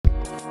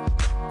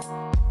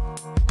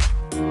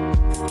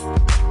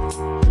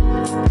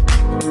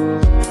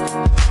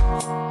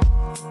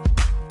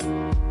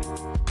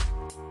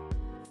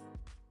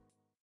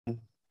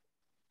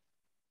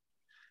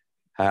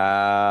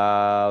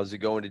How's it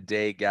going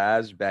today,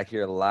 guys? Back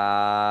here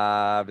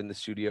live in the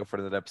studio for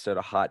another episode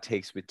of Hot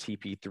Takes with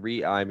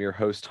TP3. I'm your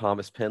host,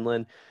 Thomas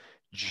Penland,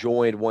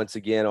 joined once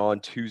again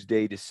on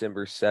Tuesday,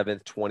 December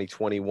 7th,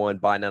 2021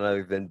 by none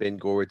other than Ben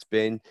Gorwitz.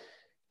 Ben,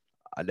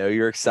 I know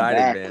you're I'm excited,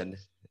 back. man.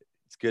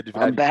 It's good to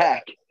I'm have you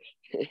back.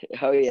 back.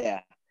 Oh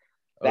yeah,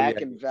 Oh, back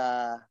yeah. and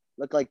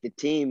looked like the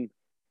team.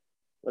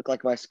 Looked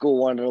like my school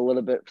wanted a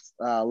little bit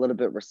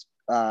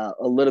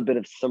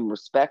of some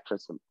respect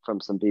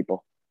from some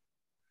people.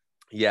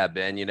 Yeah,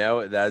 Ben,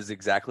 that is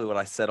exactly what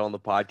I said on the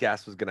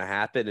podcast was going to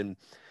happen. And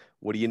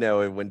what do you know?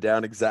 It went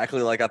down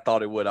exactly like I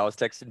thought it would. I was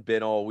texting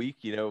Ben all week.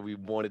 We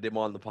wanted him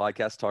on the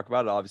podcast to talk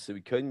about it. Obviously,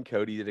 we couldn't.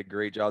 Cody did a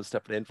great job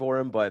stepping in for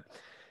him, but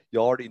you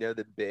already know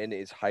that Ben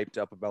is hyped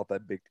up about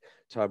that big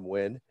time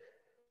win.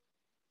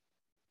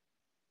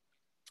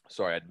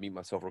 Sorry, I had to mute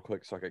myself real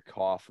quick so I could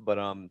cough. But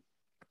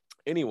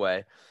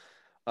anyway,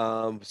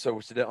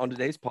 so on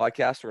today's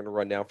podcast, we're going to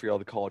run down for you all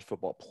the college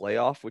football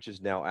playoff, which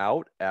is now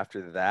out.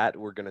 After that,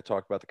 we're going to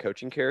talk about the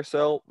coaching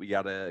carousel. We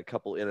got a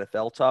couple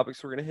NFL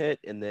topics we're going to hit.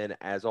 And then,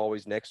 as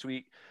always, next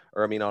week,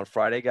 on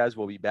Friday, guys,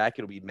 we'll be back.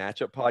 It'll be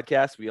matchup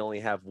podcast. We only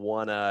have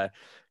one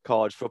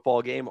college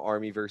football game,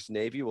 Army versus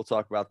Navy. We'll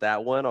talk about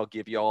that one. I'll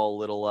give you all a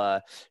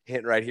little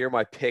hint right here.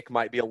 My pick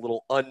might be a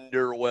little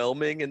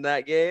underwhelming in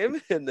that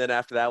game. And then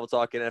after that, we'll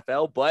talk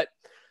NFL. But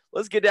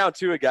let's get down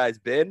to it, guys.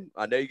 Ben,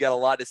 I know you got a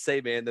lot to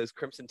say, man. Those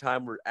Crimson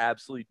Tide were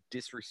absolutely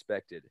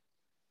disrespected.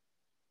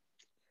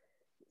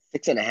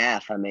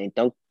 6.5. I mean,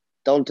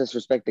 don't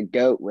disrespect the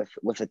goat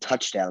with a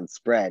touchdown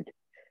spread.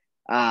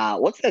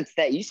 What's that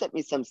stat? You sent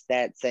me some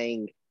stat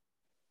saying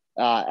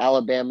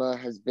Alabama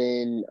has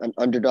been an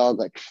underdog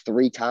like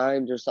 3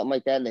 times or something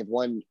like that, and they've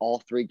won all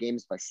 3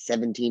 games by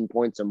 17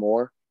 points or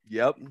more.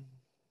 Yep.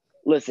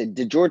 Listen,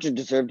 did Georgia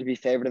deserve to be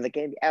favored in the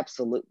game?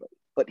 Absolutely.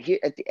 But here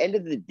at the end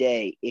of the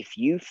day, if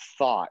you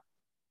thought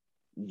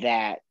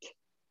that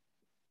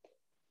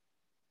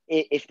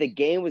if the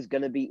game was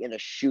going to be in a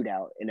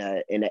shootout, in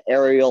an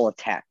aerial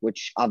attack,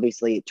 which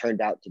obviously it turned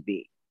out to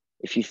be,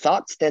 if you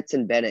thought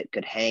Stetson Bennett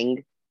could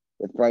hang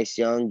with Bryce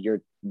Young,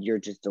 you're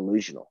just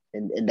delusional,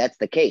 and that's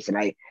the case. And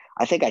I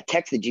think I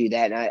texted you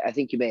that, and I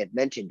think you may have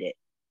mentioned it,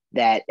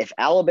 that if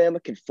Alabama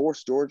could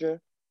force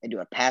Georgia into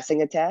a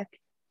passing attack,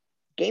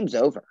 game's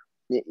over.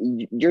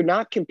 You're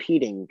not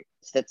competing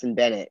Stetson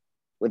Bennett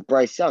with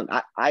Bryce Young.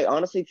 I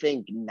honestly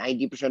think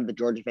 90% of the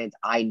Georgia fans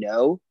I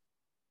know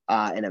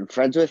and I'm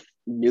friends with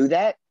knew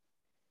that.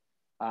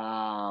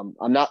 I'm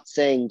not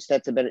saying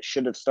Stetson Bennett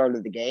should have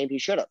started the game. He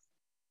should have.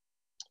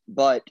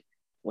 But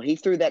when he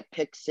threw that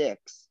pick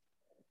six,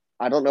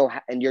 I don't know,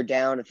 and you're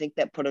down, I think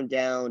that put him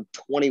down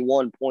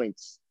 21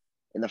 points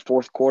in the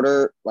fourth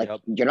quarter. Like, Yep.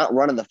 You're not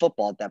running the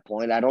football at that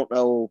point. I don't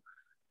know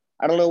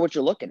what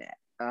you're looking at.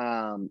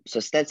 So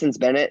Stetson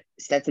Bennett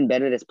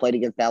has played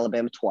against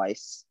Alabama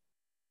twice.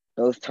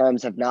 Both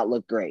times have not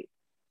looked great.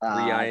 Three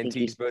I think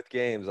INTs both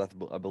games, I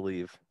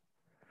believe.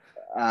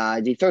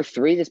 Did he throw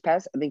 3 this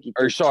past? I think he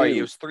threw Or sorry, 2.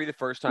 it was 3 the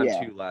first time,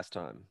 Yeah. 2 last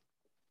time.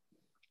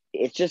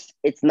 It's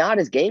not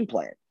his game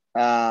plan.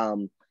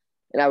 And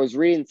I was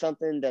reading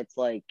something that's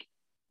like,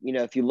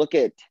 if you look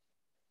at,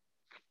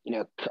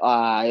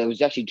 I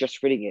was actually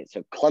just reading it.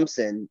 So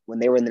Clemson, when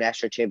they were in the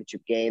national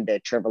championship game, they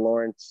had Trevor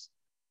Lawrence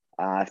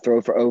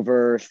throw for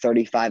over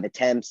 35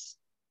 attempts.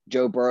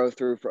 Joe Burrow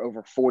threw for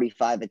over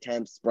 45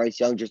 attempts. Bryce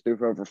Young just threw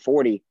for over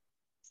 40.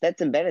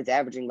 Stetson Bennett's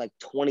averaging like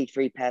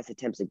 23 pass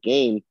attempts a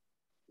game.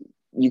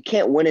 You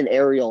can't win an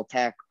aerial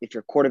attack if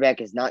your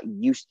quarterback is not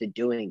used to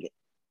doing it.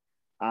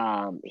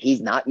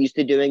 He's not used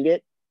to doing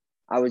it.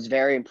 I was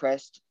very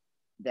impressed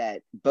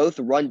that both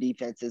run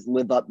defenses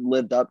lived up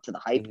to the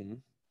hype.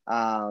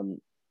 Mm-hmm.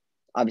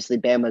 Obviously,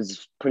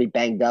 Bama's pretty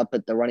banged up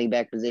at the running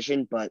back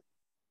position, but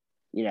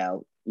you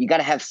got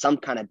to have some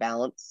kind of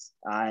balance.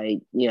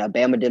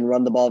 Bama didn't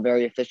run the ball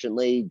very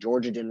efficiently.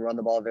 Georgia didn't run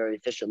the ball very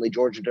efficiently.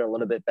 Georgia did a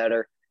little bit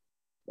better,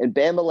 and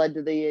Bama led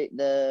to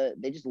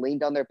they just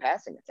leaned on their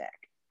passing attack.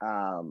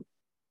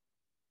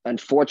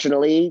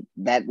 Unfortunately,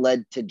 that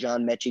led to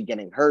John Mechie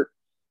getting hurt.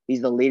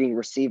 He's the leading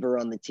receiver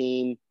on the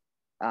team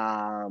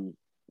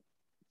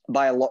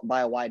by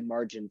a wide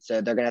margin.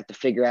 So they're going to have to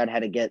figure out how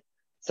to get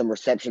some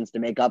receptions to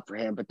make up for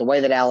him. But the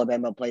way that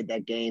Alabama played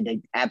that game,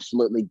 they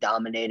absolutely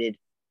dominated.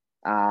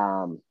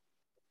 I'll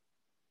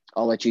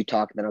let you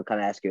talk, then I'll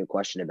kind of ask you a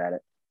question about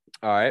it.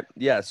 All right.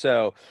 Yeah.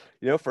 So,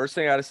 first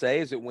thing I got to say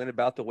is it went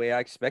about the way I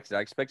expected. I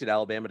expected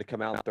Alabama to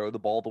come out and throw the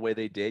ball the way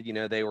they did.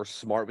 They were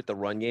smart with the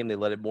run game. They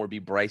let it more be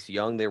Bryce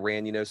Young. They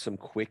ran, some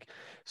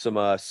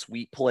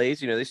sweet plays.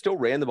 They still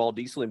ran the ball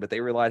decently, but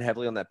they relied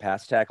heavily on that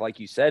pass attack, like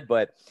you said.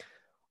 But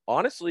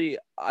honestly,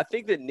 I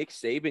think that Nick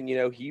Saban,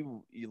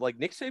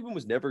 Nick Saban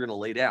was never going to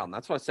lay down.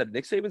 That's why I said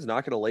Nick Saban's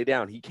not going to lay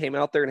down. He came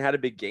out there and had a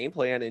big game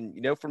plan.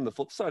 And, from the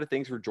flip side of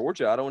things for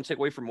Georgia, I don't want to take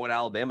away from what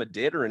Alabama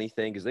did or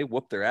anything because they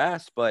whooped their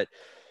ass. But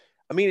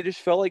it just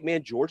felt like,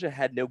 man, Georgia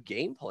had no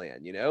game plan,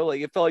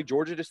 it felt like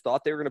Georgia just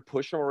thought they were going to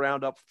push them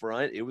around up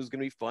front. It was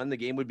going to be fun. The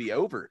game would be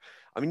over.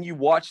 You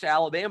watched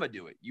Alabama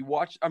do it. You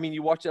watched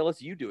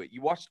LSU do it.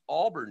 You watched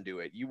Auburn do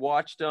it. You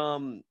watched,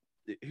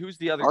 who's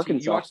the other team? You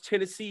Arkansas. watched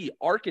Tennessee,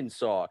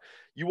 Arkansas.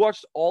 You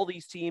watched all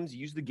these teams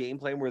use the game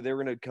plan where they're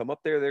going to come up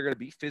there, they're going to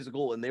be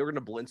physical, and they were going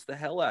to blitz the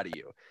hell out of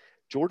you.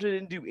 Georgia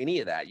didn't do any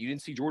of that. You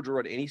didn't see Georgia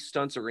run any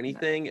stunts or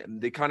anything.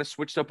 They kind of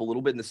switched up a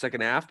little bit in the second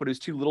half, but it was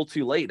too little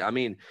too late. I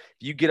mean,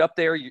 if you get up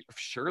there,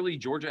 surely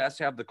Georgia has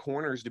to have the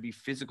corners to be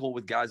physical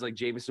with guys like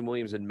Jamison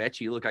Williams and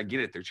Mechie. Look, I get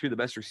it. They're two of the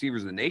best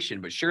receivers in the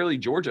nation, but surely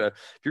Georgia,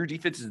 if your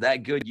defense is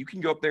that good, you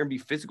can go up there and be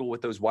physical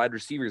with those wide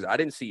receivers. I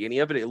didn't see any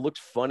of it. It looked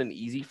fun and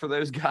easy for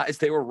those guys.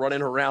 They were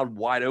running around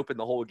wide open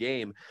the whole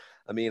game.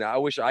 I mean, I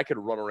wish I could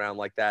run around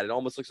like that. It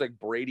almost looks like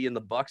Brady and the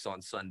Bucks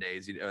on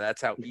Sundays.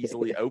 That's how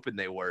easily open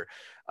they were.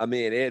 I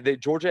mean,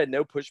 Georgia had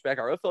no pushback.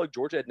 I really felt like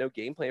Georgia had no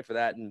game plan for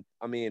that. And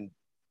I mean,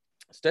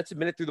 Stetson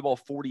Bennett threw the ball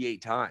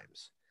 48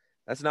 times.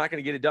 That's not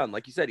going to get it done.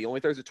 Like you said, he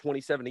only throws it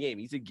 27 a game.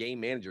 He's a game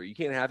manager. You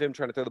can't have him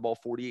trying to throw the ball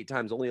 48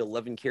 times, only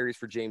 11 carries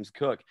for James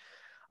Cook.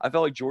 I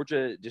felt like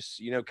Georgia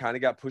just, kind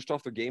of got pushed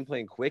off their game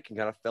plan quick and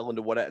kind of fell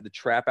into what the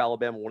trap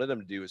Alabama wanted them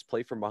to do, is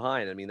play from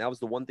behind. I mean, that was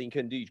the one thing you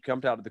couldn't do. You come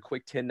out of the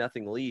quick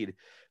 10-0 lead,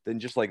 then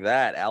just like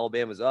that,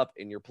 Alabama's up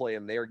and you're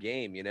playing their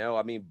game,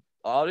 I mean,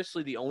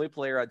 honestly, the only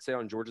player I'd say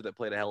on Georgia that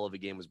played a hell of a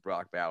game was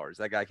Brock Bowers.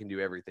 That guy can do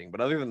everything. But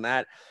other than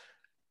that,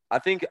 I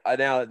think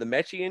now the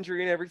Mechie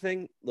injury and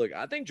everything, look,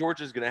 I think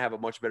Georgia's going to have a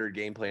much better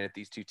game plan if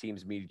these two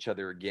teams meet each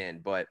other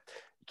again. But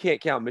you can't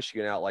count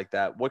Michigan out like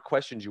that. What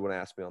questions you want to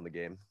ask me on the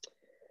game?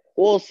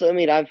 Well, so I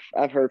mean,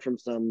 I've heard from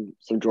some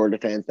Georgia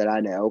fans that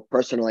I know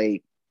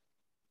personally.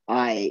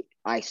 I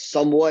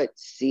somewhat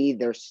see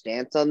their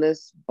stance on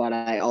this, but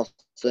I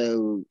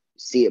also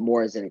see it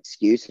more as an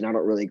excuse, and I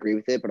don't really agree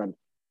with it. But I'm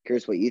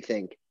curious what you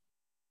think.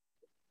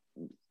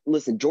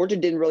 Listen, Georgia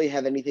didn't really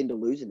have anything to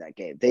lose in that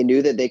game. They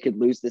knew that they could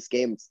lose this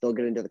game and still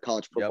get into the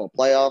college football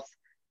playoff.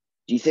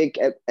 Do you think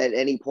at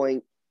any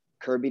point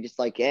Kirby just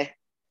like,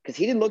 because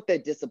he didn't look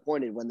that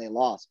disappointed when they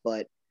lost.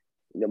 But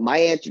my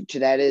answer to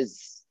that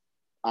is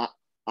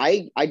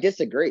I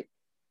disagree.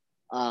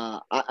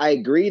 I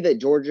agree that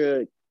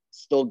Georgia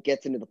still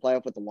gets into the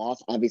playoff with the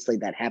loss. Obviously,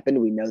 that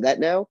happened. We know that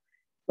now.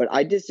 But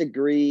I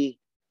disagree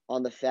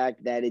on the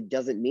fact that it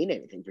doesn't mean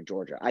anything for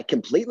Georgia. I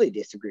completely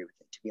disagree with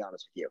it, to be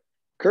honest with you.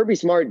 Kirby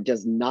Smart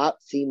does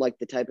not seem like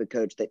the type of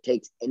coach that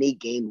takes any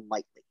game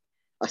lightly,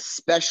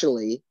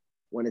 especially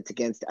when it's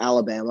against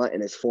Alabama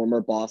and his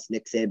former boss,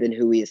 Nick Saban,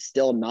 who he is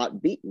still not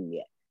beaten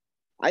yet.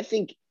 I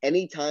think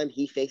anytime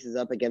he faces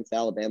up against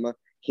Alabama,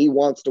 he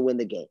wants to win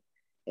the game.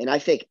 And I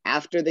think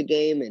after the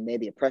game and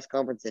maybe a press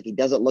conference, if he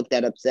doesn't look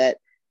that upset,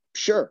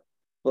 sure.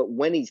 But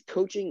when he's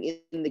coaching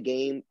in the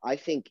game, I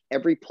think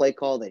every play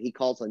call that he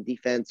calls on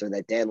defense, or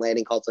that Dan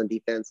Lanning calls on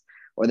defense,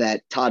 or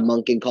that Todd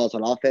Monken calls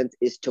on offense,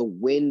 is to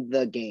win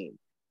the game.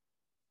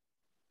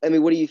 I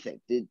mean, what do you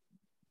think?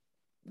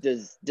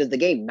 Does the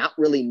game not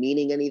really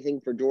meaning anything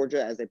for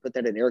Georgia, as I put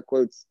that in air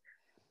quotes,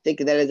 think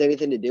that has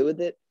anything to do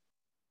with it?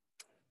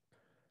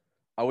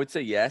 I would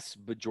say yes,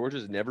 but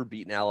Georgia's never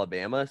beaten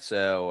Alabama,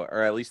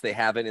 or at least they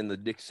haven't in the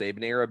Nick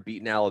Saban era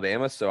beaten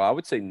Alabama. So I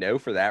would say no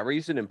for that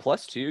reason. And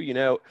plus, too,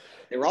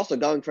 they were also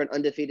going for an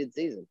undefeated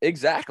season.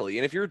 Exactly.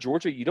 And if you're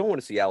Georgia, you don't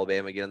want to see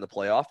Alabama get in the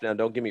playoff. Now,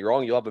 don't get me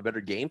wrong, you'll have a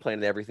better game plan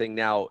and everything.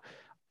 Now,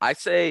 I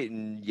say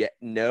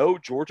no.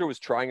 Georgia was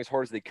trying as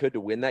hard as they could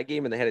to win that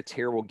game, and they had a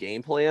terrible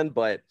game plan,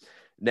 but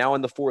now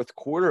in the fourth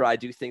quarter, I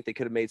do think they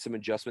could have made some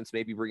adjustments,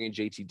 maybe bring in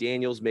JT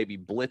Daniels, maybe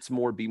blitz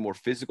more, be more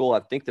physical. I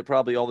think that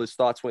probably all those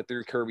thoughts went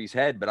through Kirby's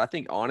head. But I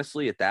think,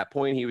 honestly, at that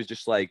point, he was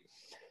just like,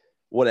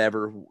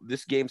 whatever,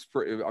 this game's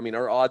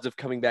our odds of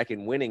coming back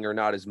and winning are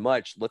not as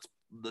much.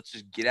 Let's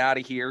just get out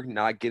of here,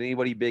 not get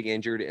anybody big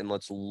injured, and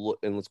let's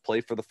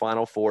play for the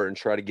Final Four and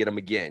try to get them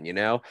again.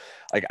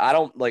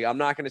 I'm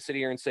not going to sit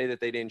here and say that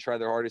they didn't try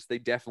their hardest. They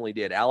definitely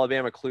did.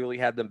 Alabama clearly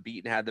had them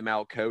beat and had them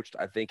out coached.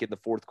 I think in the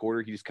fourth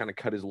quarter, he just kind of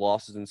cut his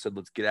losses and said,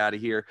 let's get out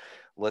of here.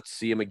 Let's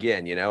see him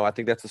again. I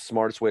think that's the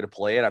smartest way to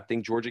play it. I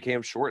think Georgia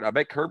came short. I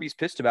bet Kirby's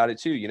pissed about it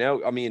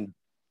too.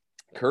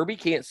 Kirby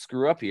can't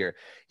screw up here.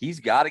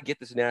 He's got to get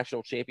this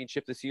national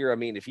championship this year. I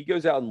mean, if he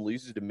goes out and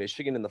loses to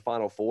Michigan in the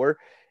Final Four,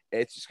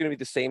 it's just going to be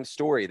the same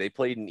story. They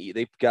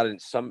got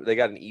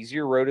an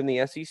easier road in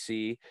the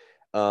SEC.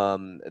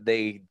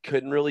 They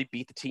couldn't really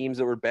beat the teams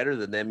that were better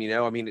than them.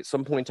 At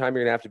some point in time,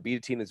 you're going to have to beat a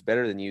team that's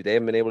better than you. They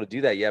haven't been able to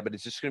do that yet, but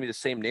it's just going to be the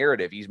same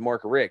narrative. He's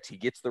Mark Richt. He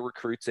gets the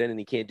recruits in and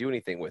he can't do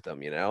anything with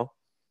them,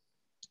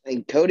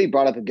 And Cody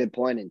brought up a good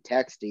point in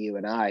text to you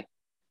and I,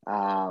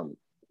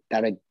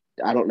 that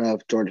I don't know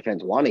if Georgia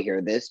fans want to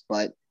hear this,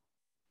 but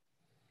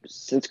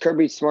since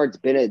Kirby Smart's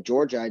been at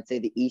Georgia, I'd say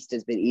the East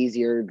has been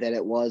easier than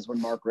it was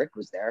when Mark Richt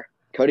was there.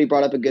 Cody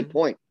brought up a good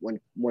point.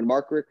 When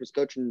Mark Richt was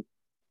coaching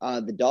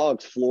the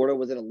Dogs, Florida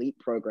was an elite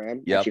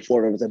program. Yep. Actually,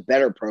 Florida was a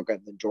better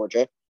program than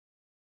Georgia,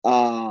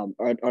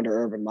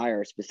 under Urban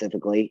Meyer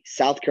specifically.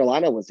 South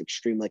Carolina was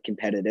extremely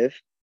competitive.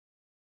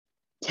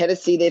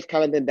 Tennessee, they've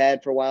kind of been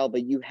bad for a while,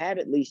 but you had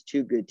at least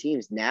two good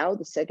teams. Now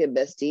the second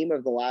best team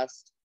of the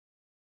last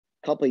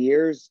couple of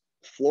years,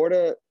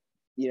 Florida,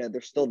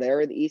 they're still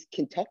there in the East.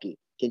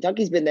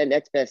 Kentucky's been that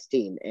next best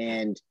team,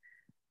 and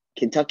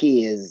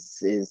Kentucky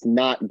is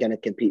not going to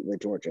compete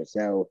with Georgia.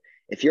 So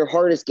If your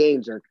hardest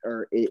games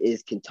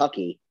is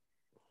Kentucky,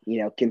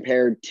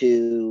 compared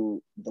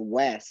to the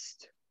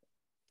West,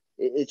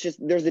 it's just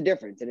there's a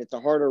difference, and it's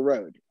a harder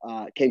road.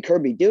 Can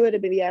Kirby do it? I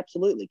mean, he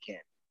absolutely can.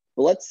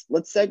 But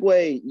let's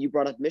segue. You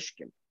brought up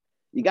Michigan.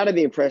 You got to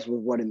be impressed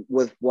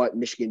with what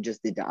Michigan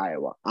just did to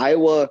Iowa.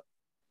 Iowa,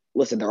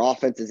 listen, their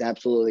offense is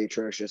absolutely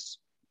atrocious.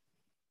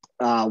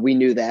 We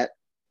knew that.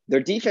 Their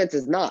defense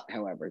is not,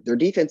 however. Their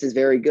defense is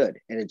very good,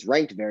 and it's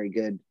ranked very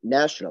good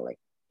nationally.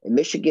 And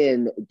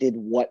Michigan did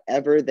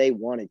whatever they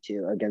wanted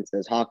to against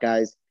those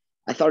Hawkeyes.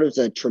 I thought it was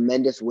a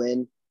tremendous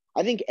win.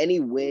 I think any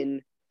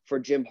win for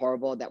Jim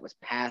Harbaugh that was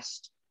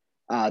past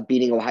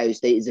beating Ohio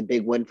State is a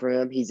big win for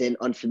him. He's in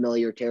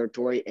unfamiliar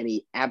territory, and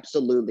he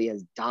absolutely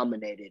has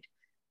dominated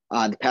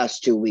the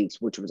past 2 weeks,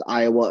 which was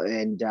Iowa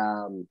and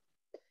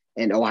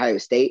Ohio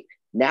State.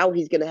 Now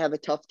he's going to have a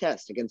tough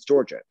test against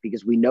Georgia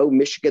because we know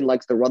Michigan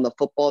likes to run the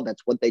football.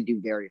 That's what they do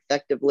very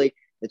effectively.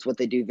 That's what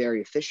they do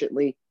very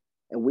efficiently.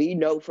 And we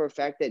know for a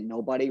fact that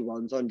nobody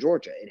runs on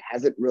Georgia. It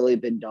hasn't really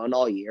been done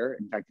all year.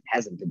 In fact, it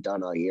hasn't been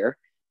done all year.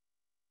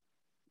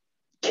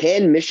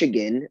 Can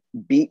Michigan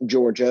beat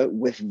Georgia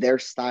with their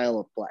style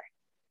of play?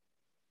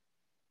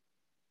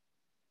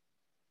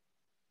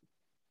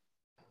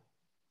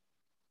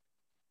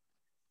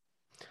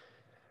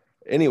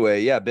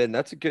 Anyway, yeah, Ben,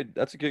 that's a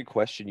good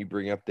question you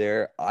bring up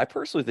there. I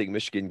personally think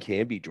Michigan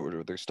can beat Georgia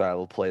with their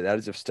style of play. That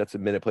is if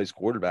Stetson Bennett plays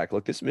quarterback.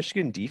 Look, this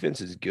Michigan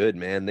defense is good,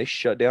 man. They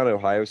shut down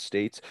Ohio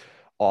State's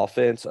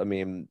offense. I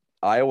mean,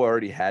 Iowa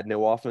already had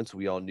no offense.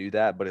 We all knew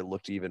that, but it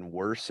looked even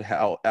worse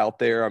out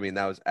there. I mean,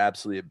 that was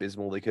absolutely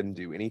abysmal. They couldn't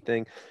do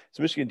anything.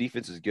 So Michigan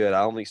defense is good.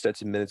 I don't think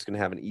Stetson Bennett's going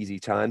to have an easy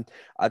time.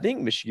 I think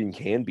Michigan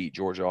can beat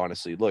Georgia,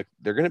 honestly. Look,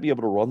 they're going to be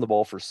able to run the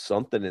ball for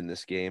something in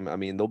this game. I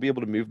mean, they'll be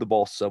able to move the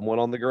ball somewhat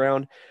on the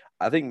ground.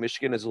 I think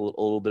Michigan is a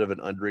little bit of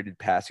an underrated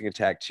passing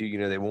attack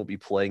too. They won't be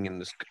playing in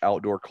this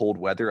outdoor cold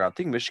weather. I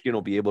think Michigan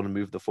will be able to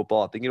move the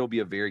football. I think it'll be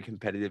a very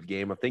competitive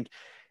game. I think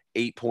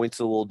 8 points is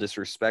a little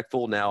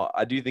disrespectful. Now,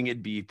 I do think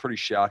it'd be pretty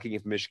shocking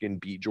if Michigan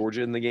beat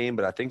Georgia in the game,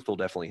 but I think they'll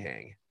definitely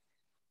hang.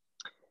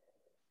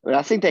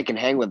 I think they can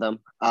hang with them.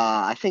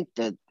 I think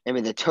the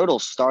total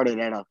started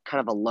at a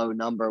kind of a low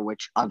number,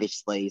 which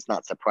obviously is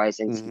not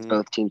surprising since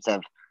both teams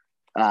have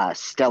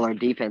stellar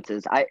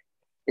defenses.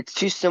 It's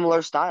two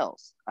similar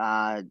styles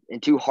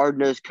and two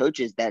hard-nosed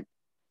coaches that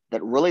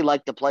really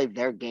like to play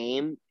their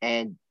game,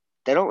 and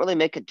they don't really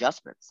make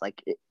adjustments.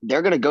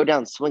 They're going to go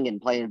down swinging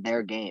playing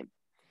their game.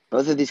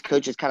 Both of these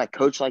coaches kind of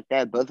coach like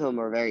that. Both of them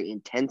are very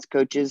intense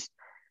coaches.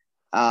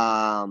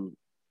 I'm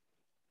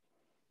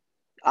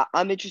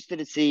interested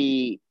to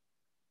see,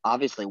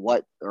 obviously,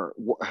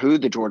 who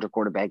the Georgia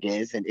quarterback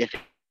is, and if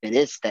it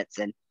is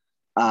Stetson.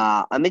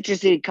 I'm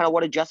interested in kind of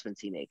what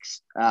adjustments he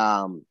makes.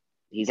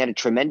 He's had a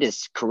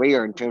tremendous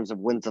career in terms of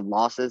wins and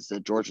losses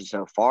at Georgia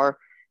so far.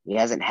 He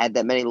hasn't had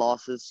that many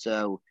losses,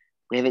 so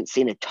we haven't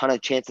seen a ton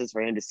of chances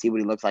for him to see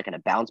what he looks like in a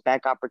bounce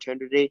back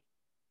opportunity.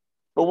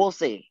 But we'll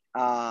see.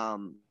 I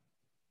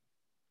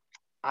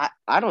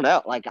don't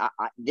know.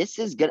 This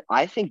is good.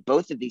 I think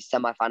both of these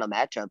semifinal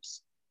matchups,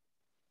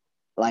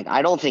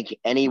 I don't think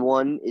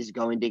anyone is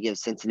going to give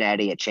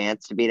Cincinnati a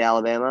chance to beat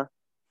Alabama,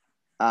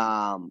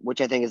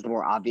 which I think is the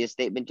more obvious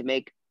statement to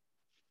make.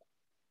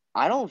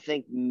 I don't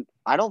think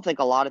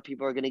a lot of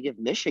people are going to give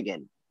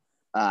Michigan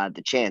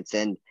the chance.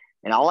 And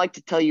I like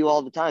to tell you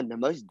all the time, the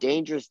most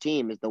dangerous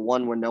team is the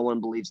one where no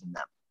one believes in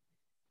them.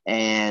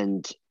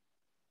 And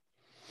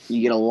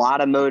you get a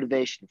lot of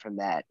motivation from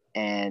that.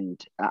 And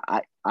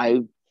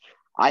I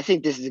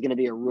think this is going to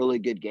be a really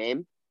good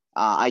game.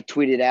 I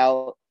tweeted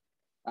out,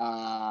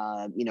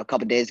 a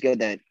couple of days ago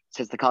that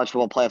since the college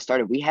football playoff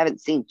started, we haven't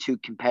seen two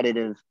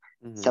competitive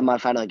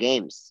semifinal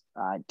games.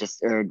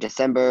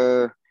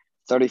 December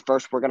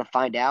 31st, we're going to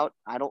find out.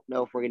 I don't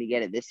know if we're going to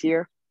get it this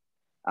year.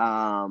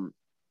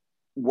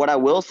 What I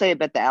will say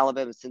about the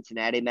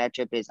Alabama-Cincinnati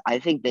matchup is I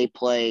think they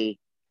play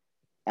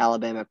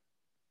Alabama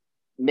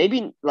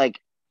maybe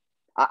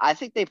I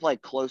think they play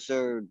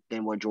closer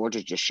than what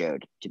Georgia just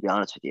showed, to be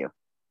honest with you.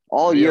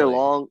 All year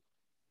long.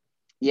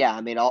 Yeah,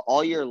 I mean,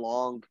 all year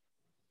long,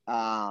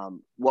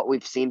 what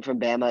we've seen from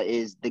Bama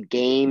is the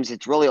games.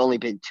 It's really only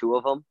been two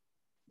of them.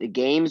 The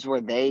games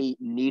where they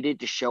needed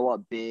to show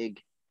up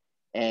big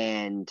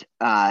and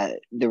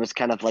there was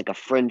kind of like a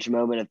fringe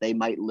moment if they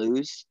might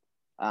lose.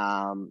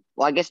 Well,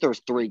 I guess there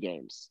was three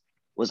games.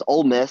 It was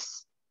Ole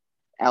Miss,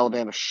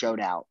 Alabama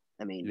showed out.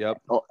 I mean,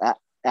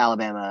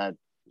 Alabama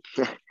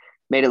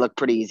made it look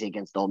pretty easy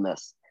against Ole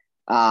Miss,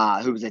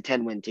 who was a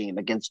 10-win team,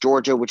 against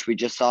Georgia, which we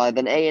just saw,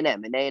 then A&M.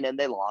 And A&M,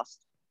 they lost.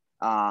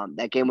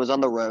 That game was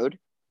on the road,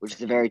 which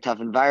is a very tough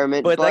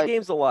environment. But that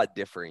game's a lot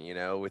different,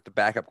 with the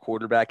backup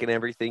quarterback and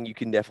everything. You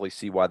can definitely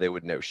see why they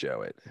would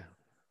no-show it.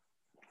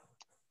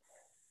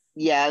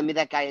 Yeah, I mean,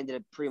 that guy ended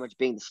up pretty much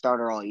being the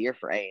starter all year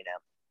for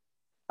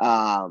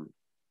A&M.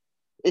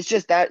 It's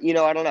just that,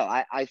 I don't know.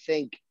 I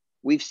think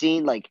we've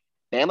seen,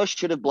 Bama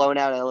should have blown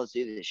out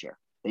LSU this year.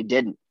 They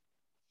didn't.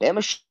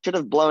 Bama should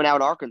have blown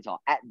out Arkansas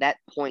at that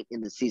point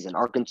in the season.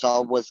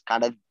 Arkansas was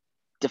kind of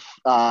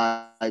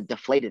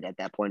deflated at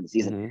that point in the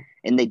season,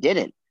 and they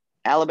didn't.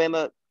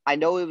 Alabama, I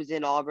know it was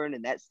in Auburn,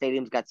 and that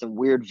stadium's got some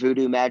weird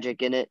voodoo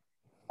magic in it.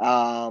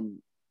 Um,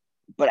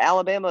 but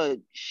Alabama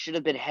should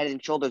have been head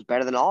and shoulders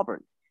better than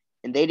Auburn,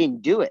 and they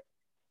didn't do it.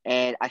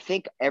 And I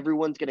think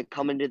everyone's going to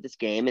come into this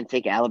game and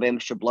think Alabama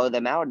should blow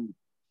them out. And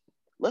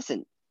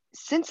listen,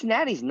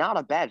 Cincinnati's not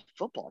a bad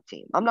football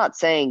team. I'm not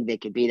saying they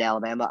could beat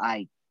Alabama.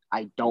 I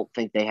don't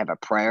think they have a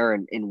prayer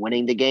in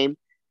winning the game,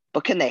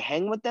 but can they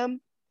hang with them?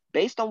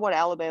 Based on what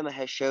Alabama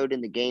has showed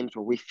in the games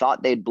where we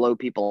thought they'd blow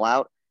people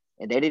out,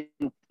 and they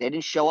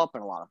didn't show up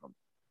in a lot of them.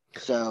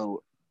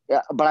 So,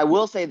 yeah, but I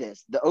will say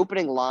this: the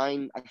opening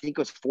line, I think it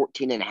was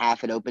 14 and a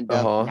half. It opened up,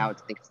 and Uh-huh. now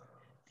it's, I think it's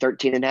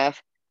 13 and a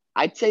half.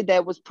 I'd say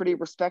that was pretty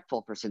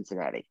respectful for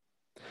Cincinnati.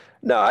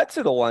 No, I'd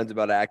say the line's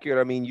about accurate.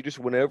 I mean, you just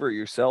went over it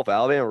yourself.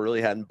 Alabama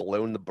really hadn't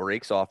blown the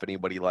brakes off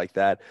anybody like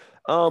that.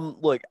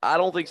 Look, I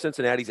don't think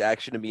Cincinnati's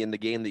actually going to be in the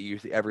game that you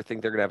ever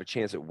think they're going to have a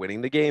chance at winning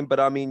the game. But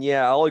I mean,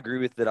 yeah, I'll agree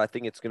with that. I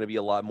think it's going to be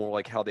a lot more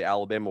like how the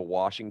Alabama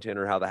Washington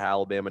or how the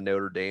Alabama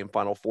Notre Dame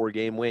Final Four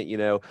game went.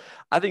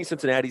 I think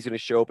Cincinnati's going to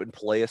show up and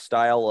play a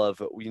style of,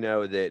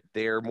 that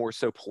they're more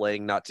so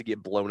playing not to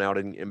get blown out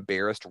and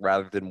embarrassed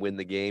rather than win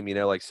the game.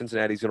 Like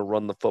Cincinnati's going to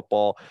run the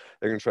football.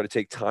 They're going to try to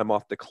take time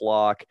off the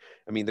clock.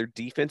 I mean, their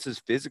defense is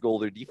physical.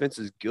 Their defense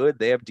is good.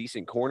 They have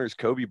decent corners.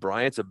 Kobe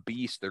Bryant's a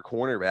beast. Their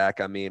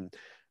cornerback. I mean,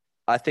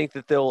 I think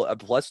that they'll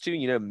plus two.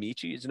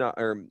 Mechie's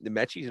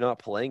not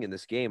playing in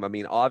this game. I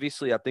mean,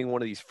 obviously, I think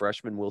one of these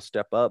freshmen will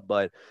step up,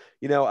 but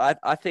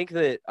I think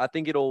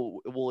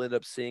we'll end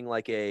up seeing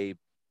like a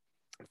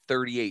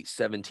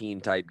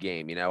 38-17 type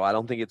game. I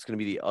don't think it's going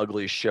to be the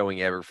ugliest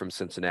showing ever from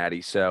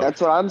Cincinnati. So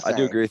That's what I'm I do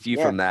saying. agree with you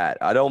Yeah. from that.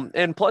 I don't,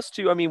 and plus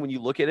two. I mean, when you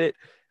look at it,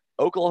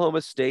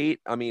 Oklahoma State,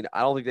 I mean,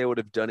 I don't think they would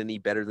have done any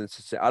better than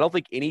Cincinnati. I don't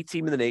think any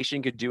team in the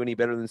nation could do any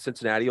better than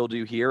Cincinnati will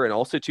do here. And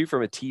also, too,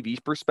 from a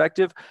TV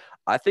perspective,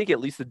 I think at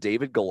least the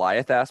David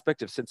Goliath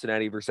aspect of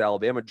Cincinnati versus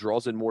Alabama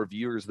draws in more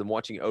viewers than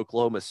watching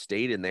Oklahoma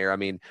State in there. I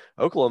mean,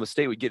 Oklahoma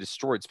State would get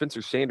destroyed.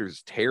 Spencer Sanders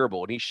is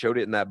terrible, and he showed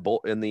it in that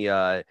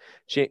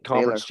conference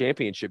Baylor.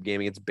 championship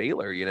game against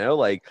Baylor.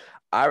 Like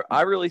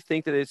I really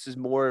think that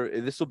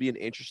this will be an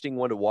interesting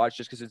one to watch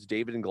just because it's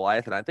David and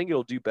Goliath, and I think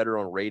it'll do better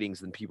on ratings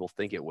than people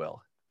think it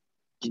will.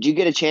 Did you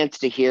get a chance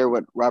to hear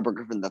what Robert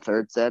Griffin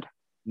III said?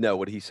 No,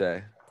 what'd he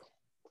say?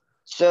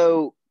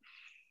 So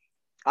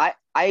I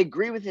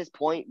agree with his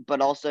point,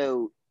 but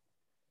also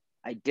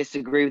I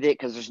disagree with it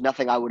because there's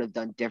nothing I would have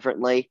done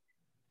differently.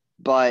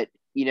 But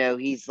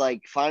he's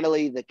like,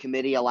 finally, the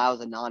committee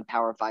allows a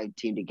non-Power Five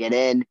team to get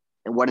in,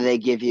 and what do they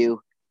give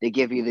you? They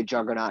give you the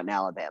juggernaut in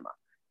Alabama,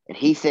 and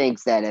he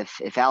thinks that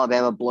if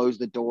Alabama blows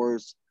the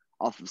doors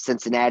off of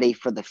Cincinnati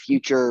for the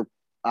future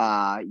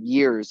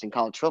years in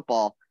college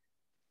football,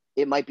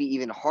 it might be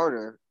even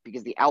harder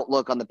because the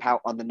outlook on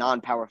the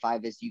non-Power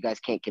Five is you guys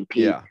can't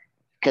compete Yeah,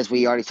 because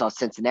we already saw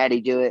Cincinnati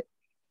do it.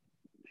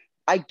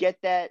 I get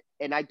that,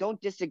 and I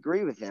don't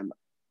disagree with him,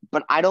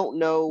 but I don't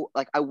know.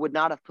 Like, I would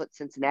not have put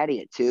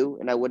Cincinnati at 2,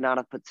 and I would not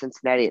have put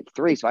Cincinnati at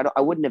 3, so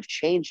I wouldn't have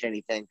changed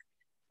anything.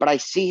 But I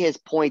see his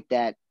point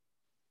that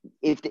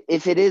if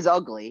it is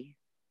ugly,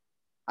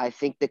 I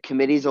think the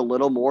committee's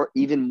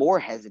even more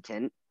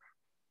hesitant,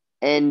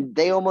 and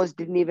they almost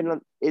didn't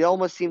even. It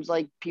almost seems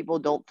like people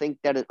don't think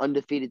that an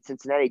undefeated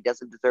Cincinnati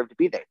doesn't deserve to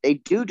be there. They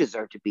do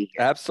deserve to be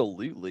here.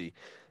 absolutely.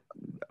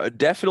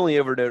 Definitely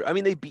over Notre. I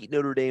mean, they beat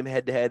Notre Dame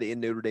head to head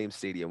in Notre Dame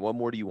Stadium. What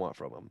more do you want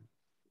from them?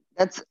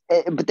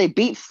 But they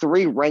beat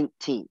 3 ranked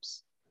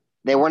teams.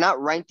 They were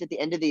not ranked at the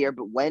end of the year,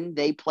 but when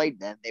they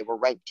played them, they were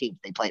ranked teams.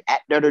 They played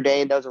at Notre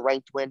Dame, that was a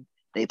ranked win.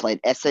 They played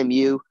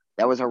SMU,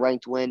 that was a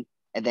ranked win,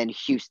 and then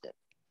Houston.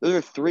 Those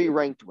are 3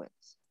 ranked wins.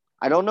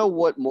 I don't know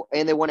what more,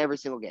 and they won every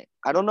single game.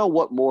 I don't know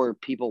what more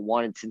people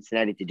wanted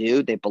Cincinnati to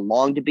do. They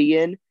belong to be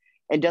in.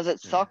 And does it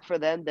suck for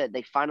them that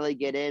they finally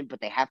get in, but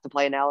they have to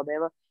play in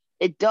Alabama?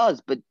 It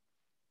does, but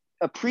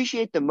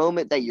appreciate the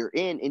moment that you're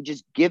in and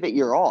just give it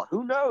your all.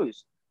 Who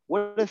knows?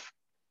 What if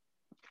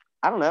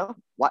I don't know.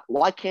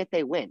 Why can't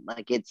they win?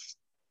 Like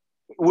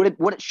would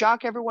it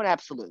shock everyone?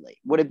 Absolutely.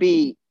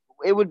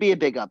 It would be a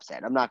big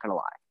upset. I'm not gonna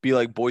lie. Be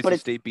like But Boise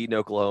it's State beating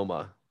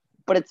Oklahoma.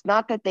 but it's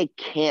not that they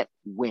can't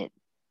win.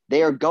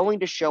 They are going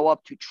to show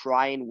up to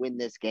try and win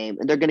this game,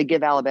 and they're gonna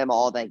give Alabama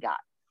all they got.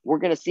 We're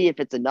gonna see if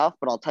it's enough,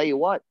 but I'll tell you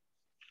what,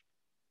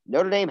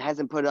 Notre Dame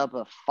hasn't put up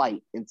a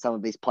fight in some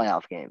of these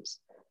playoff games.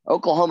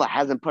 Oklahoma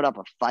hasn't put up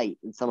a fight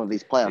in some of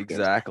these playoff games.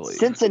 Exactly.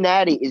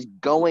 Cincinnati is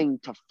going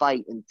to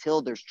fight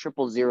until there's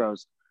triple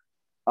zeros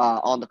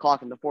on the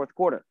clock in the fourth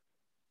quarter.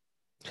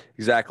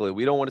 Exactly.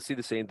 We don't want to see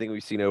the same thing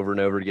we've seen over and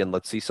over again.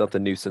 Let's see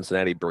something new.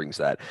 Cincinnati brings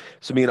that.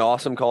 So, be an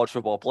awesome college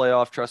football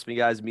playoff. Trust me,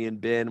 guys. Me and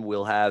Ben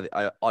will have.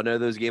 I know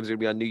those games are gonna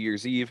be on New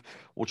Year's Eve.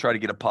 We'll try to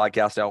get a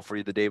podcast out for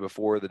you the day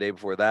before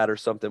that, or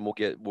something.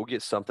 We'll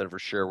get something for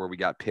sure where we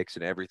got picks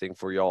and everything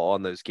for y'all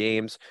on those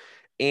games,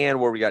 and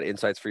where we got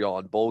insights for y'all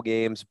on bowl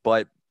games.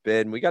 But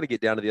Ben, we got to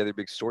get down to the other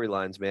big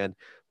storylines, man.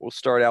 We'll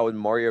start out with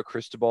Mario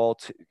Cristobal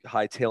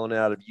hightailing it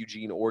out of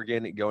Eugene,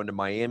 Oregon, and going to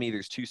Miami.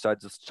 There's 2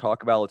 sides let's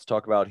talk about. Let's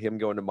talk about him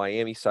going to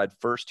Miami side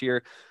first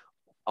here.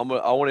 I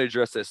want to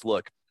address this.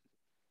 Look,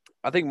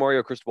 I think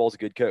Mario Cristobal is a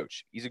good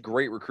coach. He's a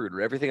great recruiter.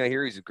 Everything I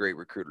hear, he's a great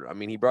recruiter. I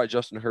mean, he brought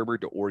Justin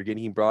Herbert to Oregon.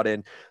 He brought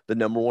in the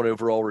number one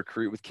overall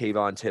recruit with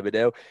Kayvon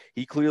Thibodeau.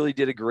 He clearly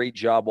did a great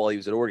job while he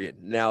was at Oregon.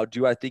 Now,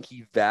 do I think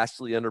he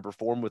vastly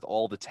underperformed with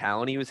all the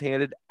talent he was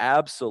handed?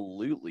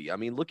 Absolutely. I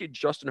mean, look at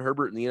Justin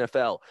Herbert in the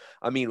NFL.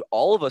 I mean,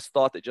 all of us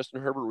thought that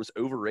Justin Herbert was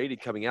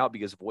overrated coming out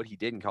because of what he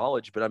did in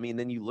college. But I mean,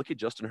 then you look at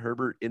Justin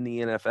Herbert in the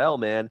NFL,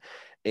 man,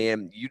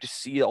 and you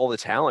just see all the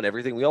talent,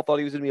 everything. We all thought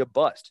he was going to be a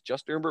bust.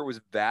 Justin Herbert was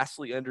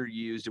vastly underused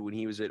when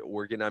he was at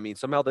Oregon. I mean,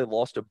 somehow they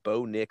lost to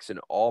Bo Nix in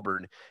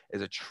Auburn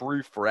as a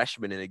true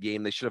freshman in a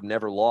game they should have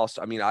never lost.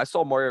 I mean, I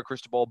saw Mario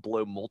Cristobal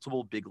blow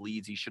multiple big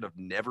leads he should have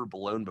never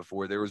blown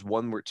before. There was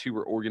one where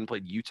Oregon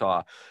played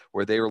Utah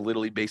where they were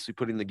literally basically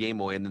putting the game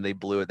away and then they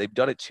blew it. They've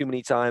done it too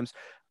many times.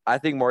 I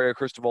think Mario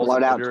Cristobal is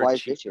blown out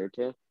twice this year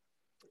too.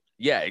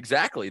 Yeah,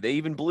 exactly. They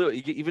even blew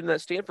it. Even in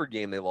that Stanford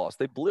game they lost,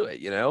 they blew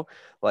it, you know?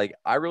 Like,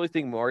 I really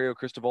think Mario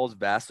Cristobal is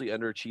vastly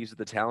underachieves with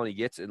the talent he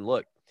gets. And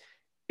look,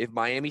 if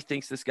Miami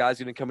thinks this guy's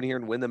going to come in here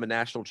and win them a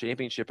national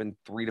championship in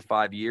 3 to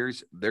 5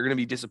 years, they're going to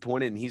be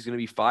disappointed and he's going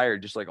to be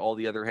fired just like all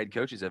the other head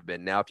coaches have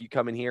been. Now, if you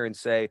come in here and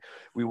say,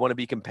 we want to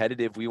be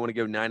competitive, we want to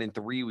go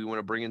 9-3, we want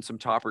to bring in some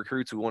top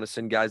recruits, we want to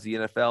send guys to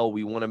the NFL,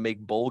 we want to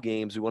make bowl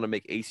games, we want to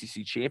make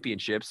ACC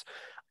championships,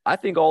 I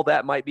think all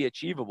that might be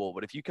achievable.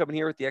 But if you come in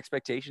here with the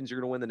expectations you're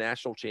going to win the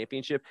national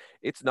championship,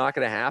 it's not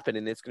going to happen.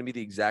 And it's going to be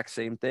the exact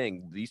same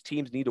thing. These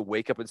teams need to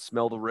wake up and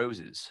smell the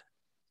roses.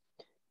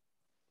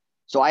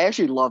 So I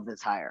actually love this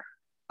hire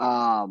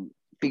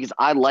because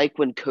I like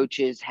when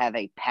coaches have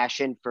a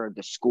passion for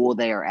the school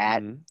they are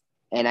at. Mm-hmm.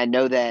 And I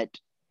know that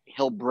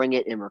he'll bring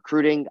it in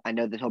recruiting. I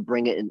know that he'll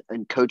bring it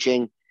in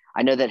coaching.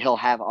 I know that he'll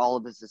have all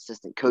of his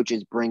assistant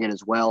coaches bring it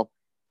as well.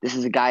 This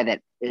is a guy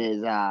that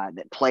is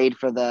that played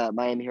for the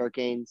Miami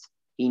Hurricanes.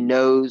 He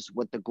knows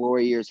what the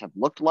glory years have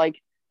looked like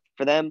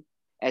for them.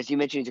 As you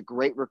mentioned, he's a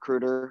great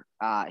recruiter.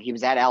 He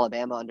was at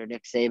Alabama under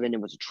Nick Saban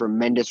and was a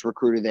tremendous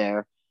recruiter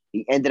there.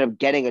 He ended up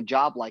getting a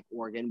job like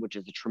Oregon, which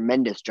is a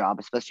tremendous job,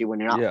 especially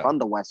when you're not from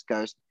the West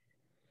Coast.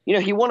 You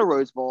know, he won a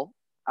Rose Bowl.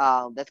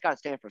 That's got to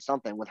stand for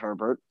something with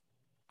Herbert.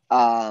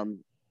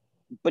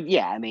 But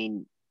yeah, I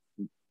mean,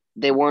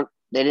 they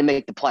didn't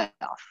make the playoff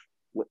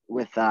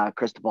with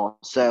Cristobal.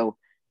 So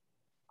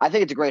I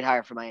think it's a great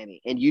hire for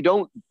Miami. And you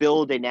don't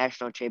build a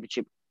national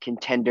championship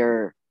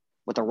contender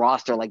with a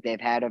roster like they've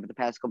had over the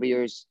past couple of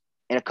years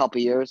in a couple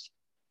of years.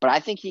 But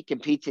I think he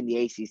competes in the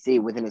ACC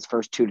within his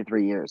first 2 to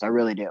 3 years. I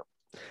really do.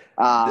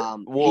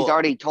 He's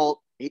already told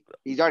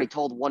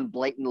one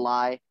blatant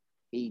lie.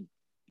 He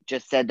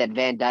just said that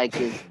Van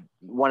Dyke is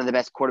one of the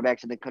best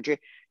quarterbacks in the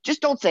country.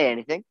 Just don't say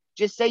anything.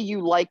 Just say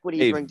you like what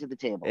he brings to the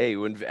table. Hey,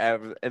 when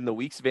in the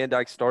weeks Van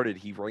Dyke started,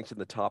 he ranked in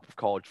the top of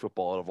college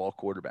football out of all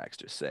quarterbacks.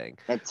 Just saying.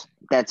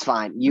 That's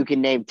fine. You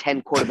can name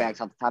 10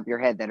 quarterbacks off the top of your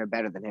head that are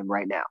better than him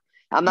right now.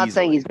 I'm not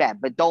saying he's bad,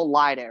 but don't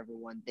lie to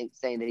everyone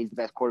saying that he's the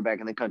best quarterback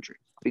in the country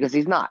because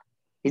he's not.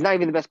 He's not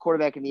even the best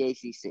quarterback in the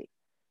ACC.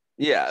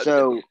 Yeah.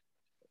 So.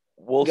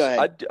 Well,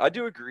 I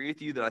do agree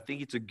with you that I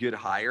think it's a good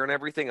hire and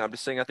everything. I'm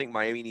just saying I think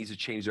Miami needs to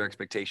change their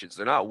expectations.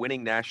 They're not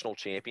winning national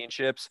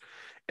championships,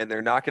 and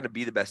they're not going to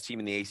be the best team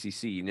in the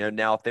ACC. You know,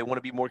 now if they want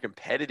to be more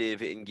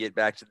competitive and get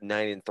back to the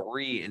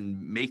 9-3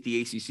 and make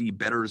the ACC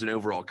better as an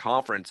overall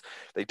conference,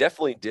 they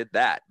definitely did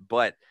that.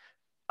 But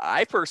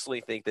I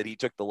personally think that he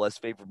took the less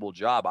favorable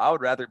job. I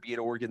would rather be at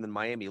Oregon than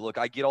Miami. Look,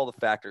 I get all the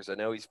factors. I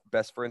know he's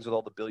best friends with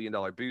all the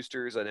billion-dollar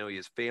boosters. I know he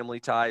has family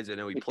ties. I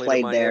know he played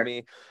in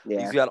Miami.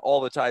 Yeah. He's got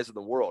all the ties in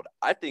the world.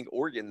 I think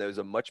Oregon, though, is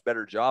a much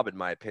better job, in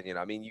my opinion.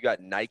 I mean, you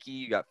got Nike,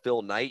 you got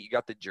Phil Knight, you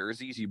got the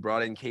jerseys, you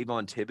brought in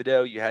Kayvon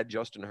Thibodeau, you had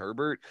Justin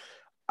Herbert.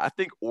 I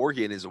think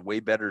Oregon is a way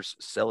better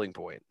selling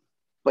point.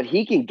 But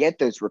he can get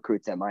those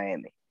recruits at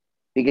Miami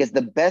because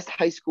the best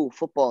high school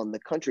football in the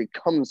country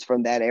comes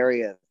from that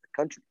area of the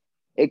country.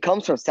 It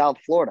comes from South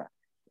Florida.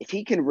 If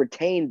he can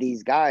retain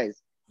these guys,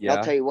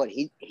 I'll tell you what,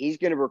 he's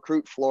going to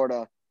recruit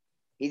Florida.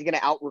 He's going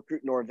to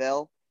out-recruit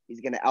Norvell.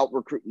 He's going to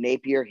out-recruit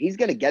Napier. He's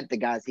going to get the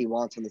guys he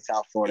wants from the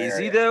South Florida area. Is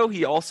he, though?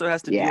 He also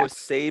has to deal with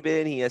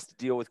Saban. He has to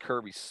deal with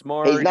Kirby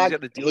Smart. He's got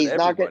to deal with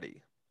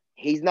everybody.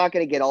 He's not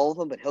going to get all of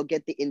them, but he'll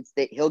get the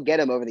in-state. He'll get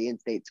them over the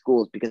in-state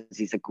schools because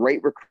he's a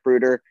great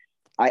recruiter.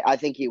 I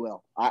think he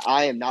will.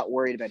 I am not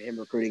worried about him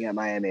recruiting at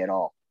Miami at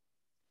all.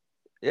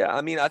 Yeah,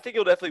 I mean, I think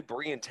he'll definitely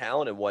bring in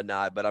talent and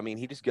whatnot, but I mean,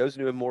 he just goes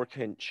into a more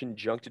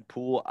conjuncted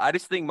pool. I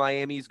just think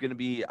Miami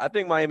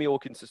will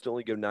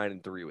consistently go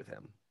 9-3 with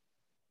him.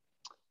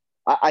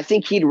 I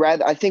think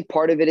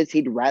part of it is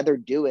he'd rather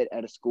do it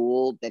at a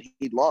school that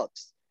he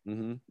loves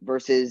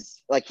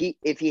versus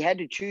if he had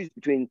to choose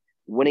between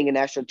winning a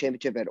national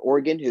championship at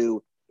Oregon,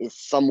 who is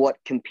somewhat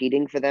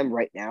competing for them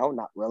right now,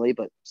 not really,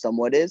 but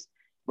somewhat is,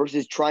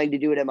 versus trying to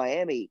do it at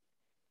Miami,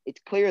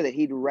 it's clear that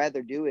he'd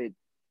rather do it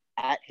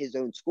at his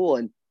own school.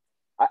 And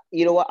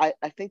you know what?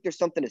 I think there's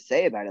something to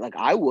say about it. Like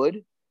I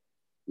would,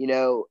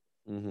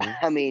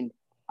 I mean,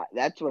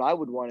 that's what I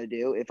would want to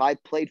do. If I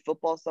played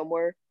football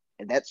somewhere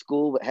and that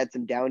school had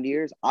some down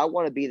years, I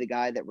want to be the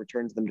guy that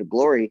returns them to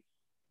glory.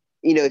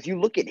 You know, if you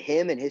look at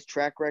him and his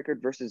track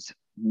record versus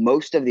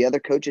most of the other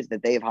coaches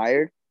that they have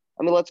hired.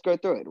 I mean, let's go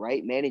through it,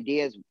 right? Manny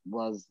Diaz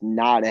was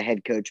not a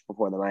head coach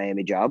before the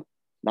Miami job,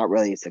 not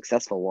really a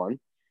successful one.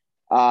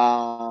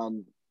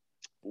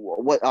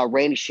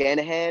 Randy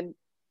Shanahan,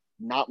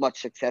 not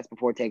much success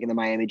before taking the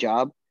Miami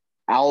job.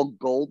 Al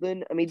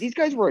Golden, I mean, these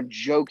guys were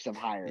jokes of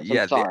hires. I'm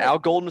Yeah, the sorry. Al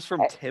Golden was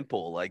from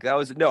Temple. Like that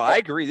was no, I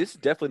agree. This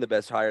is definitely the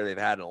best hire they've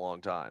had in a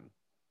long time.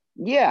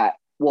 Yeah,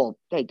 well,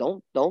 hey,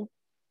 don't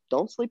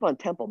sleep on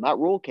Temple. Matt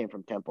Rule came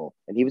from Temple,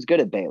 and he was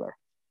good at Baylor.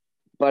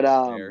 But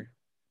Fair.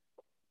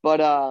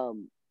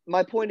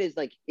 my point is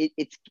like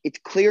it's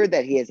clear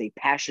that he is a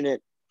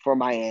passionate for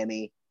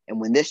Miami,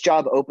 and when this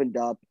job opened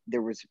up,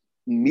 there was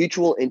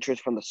mutual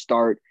interest from the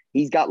start.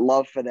 He's got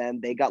love for them.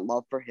 They got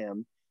love for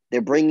him. They're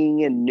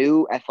bringing in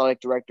new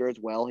athletic director as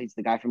well. He's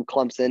the guy from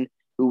Clemson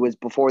who was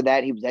before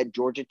that. He was at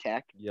Georgia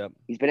Tech. Yep.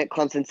 He's been at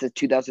Clemson since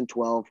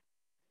 2012.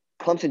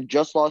 Clemson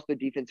just lost their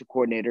defensive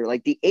coordinator.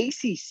 Like the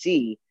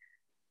ACC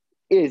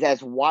is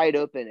as wide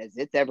open as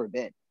it's ever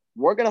been.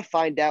 We're going to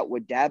find out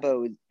what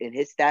Dabo and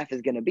his staff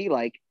is going to be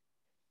like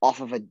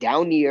off of a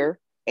down year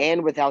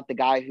and without the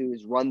guy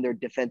who's run their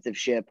defensive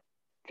ship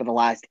for the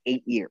last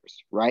 8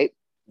 years, right?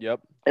 Yep.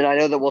 And I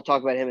know that we'll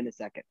talk about him in a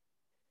second.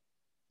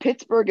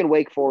 Pittsburgh and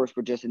Wake Forest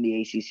were just in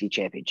the ACC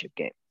championship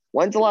game.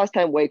 When's the last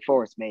time Wake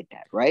Forest made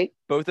that, right?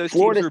 Both those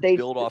Florida teams were State's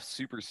built off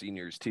super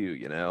seniors too,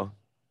 you know?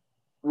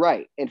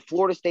 right. And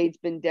Florida State's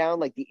been down.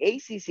 Like the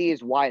ACC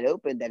is wide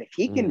open that if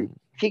he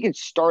can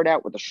start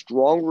out with a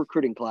strong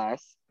recruiting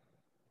class,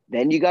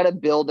 then you got to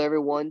build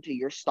everyone to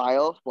your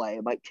style of play.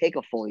 It might take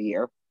a full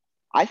year.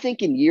 I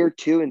think in year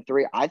 2 and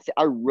 3, I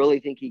really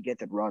think he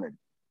gets it running.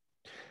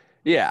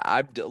 Yeah,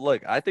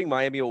 I think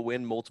Miami will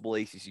win multiple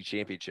ACC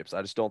championships.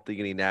 I just don't think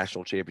any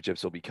national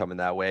championships will be coming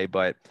that way.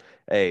 But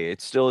hey,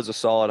 it still is a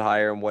solid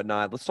hire and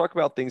whatnot. Let's talk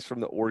about things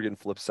from the Oregon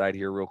flip side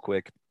here, real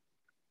quick.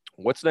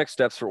 What's next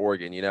steps for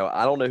Oregon? You know,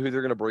 I don't know who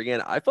they're going to bring in.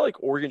 I feel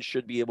like Oregon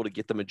should be able to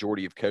get the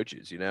majority of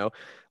coaches. You know,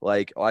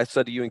 like I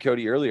said to you and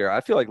Cody earlier,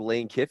 I feel like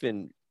Lane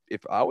Kiffin.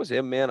 If I was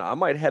him, man, I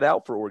might head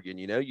out for Oregon.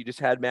 You know, you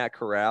just had Matt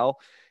Corral.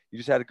 You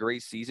just had a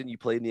great season. You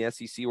played in the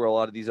SEC where a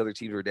lot of these other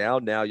teams were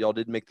down. Now y'all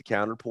did make the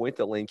counterpoint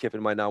that Lane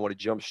Kiffin might not want to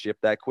jump ship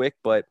that quick.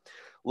 But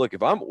look,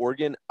 if I'm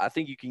Oregon, I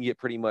think you can get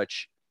pretty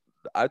much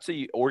I'd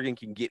say Oregon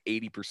can get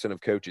 80%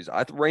 of coaches.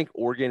 I rank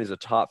Oregon as a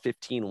top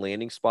 15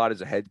 landing spot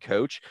as a head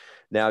coach.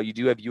 Now, you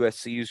do have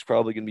USC, who's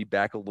probably going to be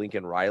back with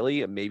Lincoln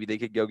Riley, and maybe they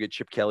could go get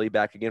Chip Kelly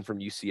back again from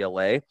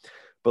UCLA.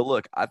 But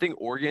look, I think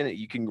Oregon,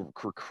 you can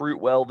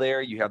recruit well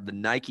there. You have the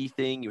Nike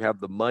thing, you have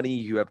the money,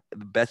 you have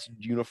the best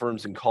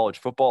uniforms in college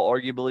football,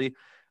 arguably.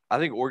 I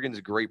think Oregon's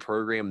a great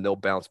program, and they'll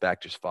bounce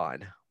back just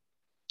fine.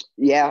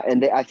 Yeah,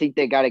 and I think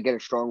they got to get a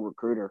strong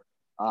recruiter.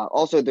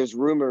 Also, there's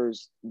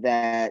rumors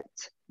that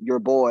your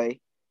boy,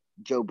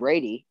 Joe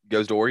Brady,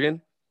 goes to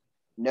Oregon?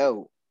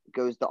 No,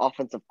 goes the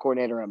offensive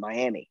coordinator at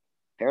Miami.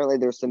 Apparently,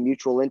 there's some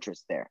mutual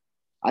interest there.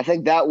 I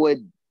think that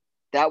would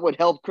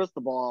help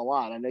Cristobal a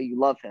lot. I know you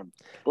love him.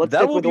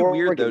 That will be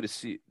weird though to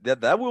see.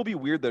 That will be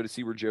weird though to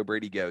see where Joe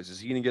Brady goes. Is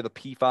he going to go the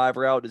P5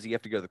 route? Does he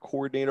have to go the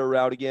coordinator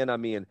route again? I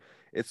mean,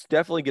 it's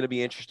definitely going to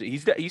be interesting.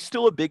 He's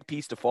still a big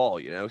piece to fall,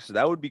 you know. So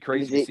that would be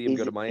crazy to see him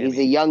go to Miami. He's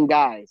a young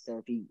guy,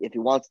 so if he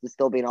wants to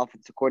still be an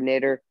offensive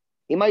coordinator,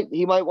 he might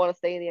want to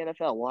stay in the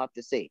NFL. We'll have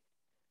to see.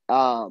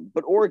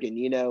 But Oregon,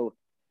 you know,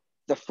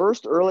 the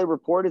first early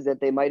report is that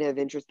they might have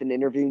interest in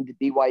interviewing the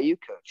BYU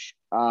coach.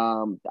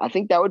 I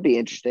think that would be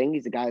interesting.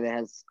 He's a guy that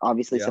has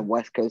obviously some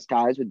West Coast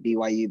ties with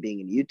BYU being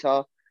in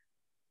Utah.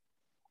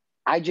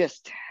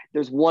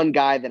 There's one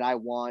guy that I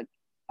want.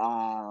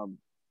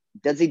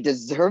 Does he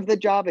deserve the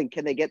job, and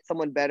can they get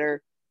someone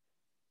better?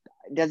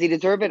 Does he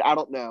deserve it? I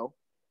don't know.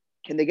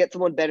 Can they get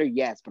someone better?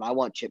 Yes, but I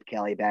want Chip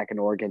Kelly back in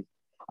Oregon.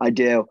 I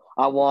do.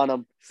 I want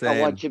him. Same. I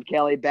want Chip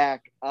Kelly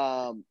back.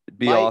 It'd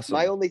be awesome.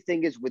 My only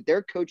thing is with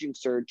their coaching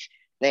search,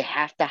 they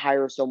have to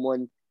hire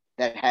someone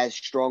that has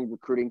strong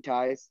recruiting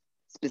ties,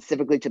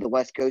 specifically to the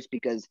West Coast,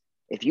 because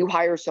if you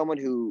hire someone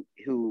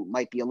who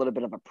might be a little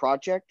bit of a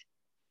project,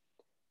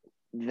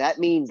 that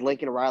means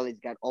Lincoln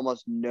Riley's got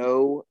almost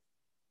no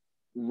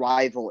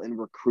rival in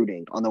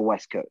recruiting on the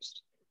West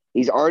Coast.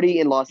 He's already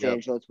in Los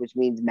Angeles, which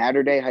means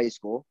Mater Dei High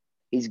School.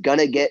 He's going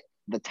to get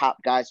the top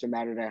guys from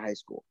Mater Dei High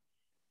School.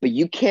 But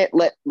you can't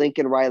let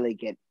Lincoln Riley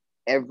get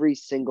every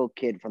single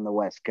kid from the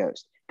West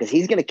Coast because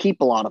he's going to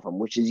keep a lot of them,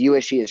 which is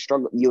USC has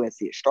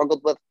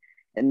struggled with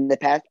in the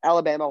past.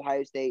 Alabama,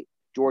 Ohio State,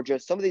 Georgia,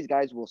 some of these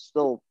guys will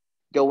still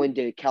go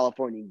into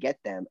California and get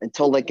them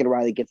until Lincoln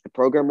Riley gets the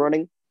program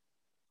running.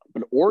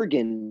 But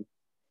Oregon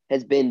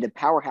has been the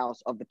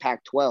powerhouse of the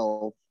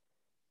Pac-12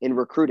 in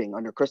recruiting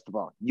under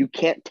Cristobal. You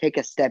can't take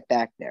a step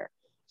back there.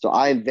 So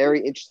I'm very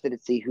interested to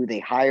see who they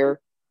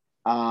hire.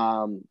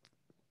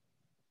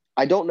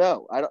 I don't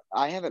know.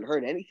 I haven't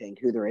heard anything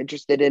who they're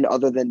interested in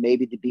other than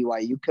maybe the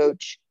BYU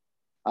coach.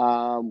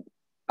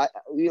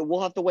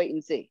 We'll have to wait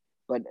and see.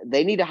 but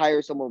they need to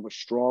hire someone with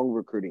strong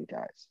recruiting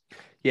ties.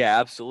 Yeah,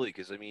 absolutely.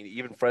 Because I mean,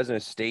 even Fresno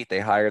State, they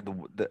hired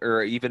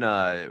or even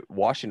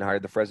Washington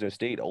hired the Fresno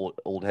State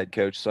old head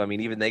coach. So I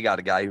mean, even they got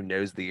a guy who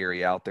knows the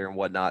area out there and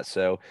whatnot.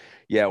 So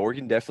yeah,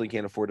 Oregon definitely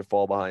can't afford to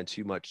fall behind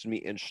too much. It's gonna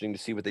be interesting to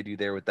see what they do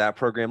there with that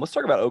program. Let's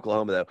talk about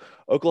Oklahoma though.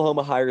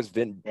 Oklahoma hires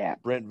Yeah.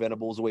 Brent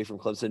Venables away from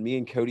Clemson. Me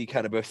and Cody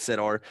kind of both said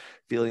our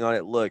feeling on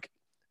it. Look,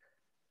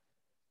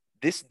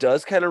 this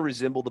does kind of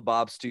resemble the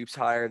Bob Stoops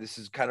hire. This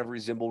is kind of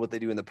resemble what they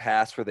do in the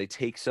past, where they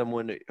take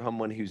someone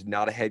who's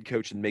not a head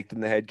coach and make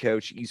them the head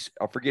coach.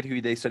 I forget who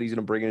they said he's going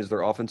to bring in as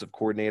their offensive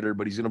coordinator,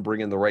 but he's going to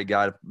bring in the right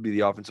guy to be the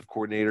offensive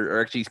coordinator. Or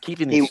actually, he's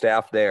keeping the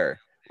staff there,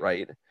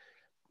 right?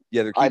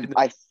 Yeah, they're keeping.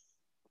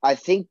 I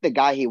think the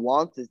guy he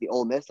wants is the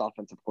Ole Miss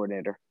offensive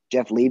coordinator,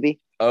 Jeff Levy.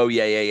 Oh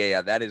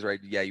yeah. That is right.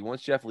 Yeah, he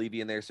wants Jeff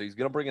Levy in there, so he's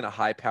going to bring in a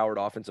high-powered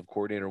offensive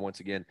coordinator once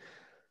again.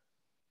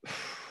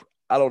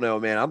 I don't know,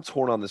 man. I'm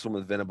torn on this one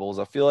with Venables.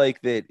 I feel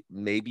like that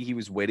maybe he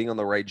was waiting on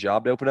the right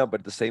job to open up, but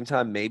at the same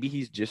time, maybe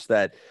he's just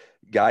that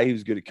guy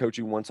who's good at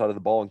coaching one side of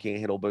the ball and can't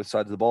handle both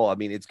sides of the ball. I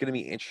mean, it's going to be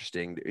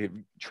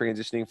interesting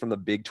transitioning from the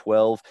Big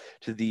 12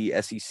 to the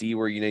SEC,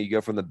 where you go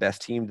from the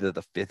best team to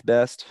the fifth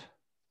best.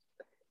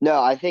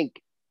 No, I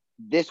think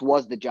this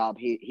was the job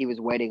he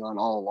was waiting on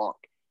all along.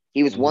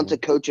 He was once a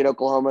coach at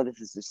Oklahoma. This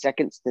is his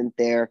second stint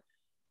there.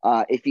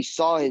 If you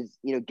saw his,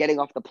 getting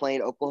off the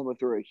plane, Oklahoma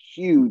threw a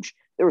huge.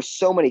 There were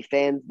so many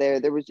fans there.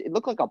 It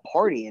looked like a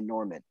party in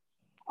Norman.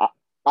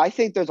 I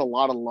think there's a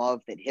lot of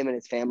love that him and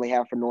his family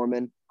have for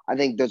Norman. I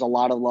think there's a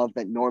lot of love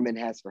that Norman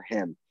has for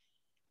him.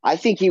 I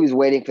think he was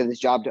waiting for this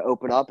job to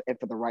open up and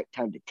for the right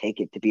time to take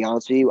it, to be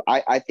honest with you.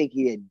 I think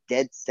he had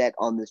dead set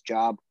on this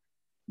job.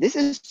 This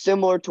is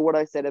similar to what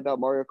I said about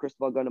Mario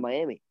Cristobal going to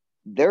Miami.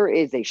 There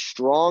is a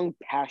strong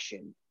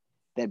passion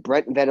that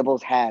Brent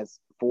Venables has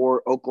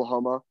for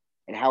Oklahoma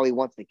and how he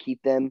wants to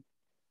keep them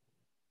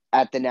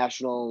at the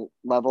national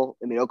level.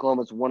 I mean,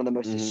 Oklahoma is one of the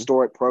most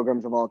historic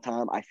programs of all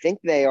time. I think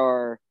they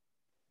are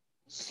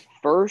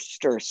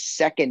first or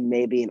second,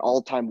 maybe, in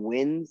all-time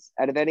wins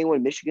out of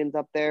anyone. Michigan's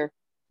up there.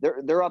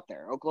 They're up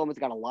there. Oklahoma's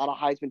got a lot of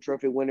Heisman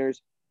Trophy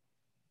winners.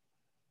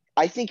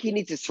 I think he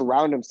needs to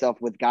surround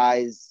himself with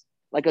guys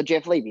like a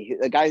Jeff Levy,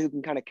 a guy who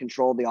can kind of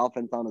control the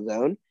offense on his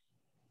own.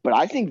 But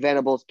I think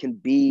Venables can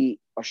be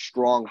a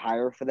strong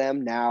hire for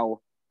them. Now,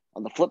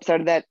 on the flip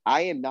side of that,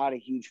 I am not a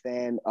huge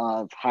fan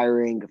of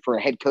hiring for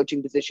a head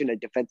coaching position a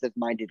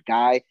defensive-minded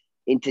guy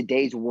in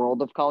today's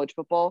world of college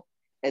football,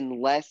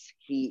 unless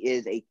he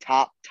is a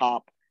top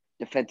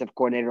defensive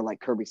coordinator like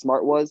Kirby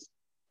Smart was.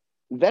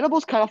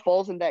 Venables kind of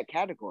falls in that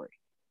category.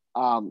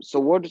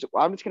 So I'm just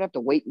going to have to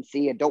wait and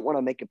see. I don't want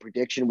to make a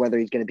prediction whether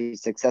he's going to be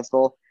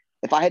successful.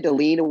 If I had to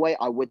lean away,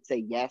 I would say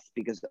yes,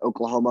 because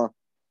Oklahoma,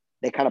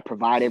 they kind of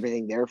provide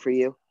everything there for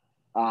you.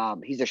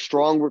 He's a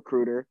strong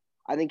recruiter.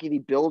 I think if he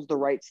builds the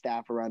right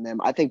staff around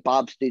them, I think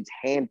Bob Stoops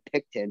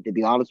handpicked him, to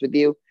be honest with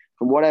you.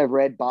 From what I've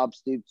read, Bob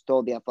Stoops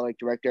told the athletic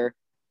director,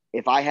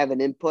 if I have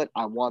an input,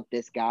 I want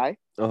this guy.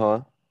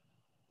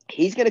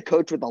 He's going to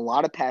coach with a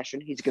lot of passion.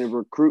 He's going to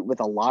recruit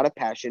with a lot of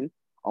passion,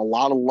 a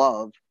lot of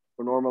love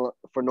for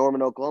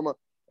Norman, Oklahoma.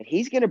 And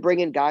he's going to bring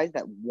in guys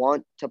that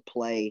want to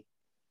play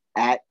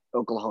at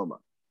Oklahoma.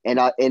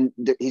 And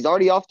he's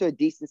already off to a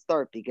decent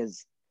start,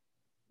 because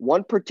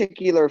one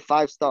particular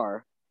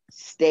 5-star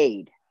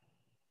stayed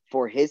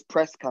for his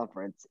press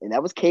conference, and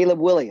that was Caleb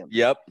Williams.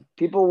 Yep.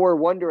 People were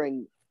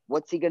wondering,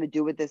 what's he going to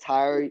do with this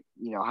hire,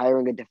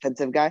 hiring a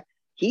defensive guy?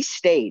 He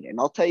stayed, and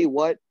I'll tell you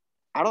what,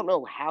 I don't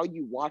know how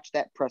you watched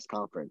that press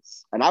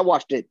conference, and I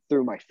watched it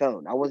through my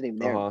phone. I wasn't even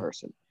there in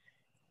person.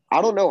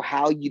 I don't know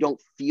how you don't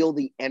feel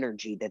the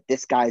energy that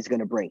this guy is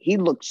going to bring. He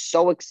looked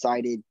so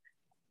excited.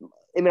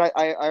 I mean,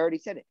 I already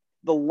said it.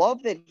 The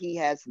love that he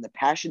has and the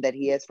passion that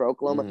he has for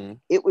Oklahoma,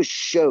 it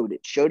showed.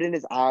 It showed in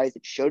his eyes.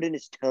 It showed in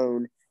his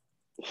tone.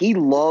 He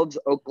loves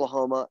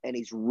Oklahoma, and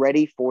he's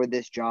ready for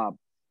this job.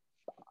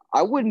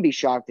 I wouldn't be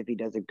shocked if he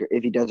does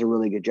a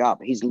really good job.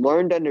 He's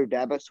learned under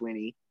Dabo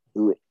Swinney,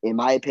 who, in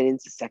my opinion,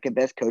 is the second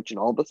best coach in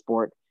all the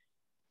sport.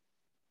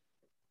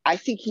 I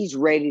think he's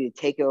ready to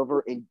take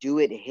over and do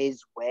it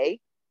his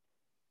way.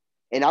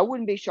 And I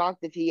wouldn't be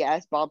shocked if he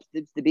asked Bob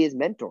Stoops to be his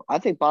mentor. I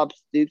think Bob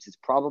Stoops is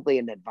probably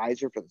an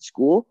advisor for the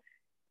school.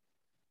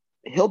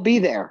 He'll be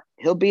there.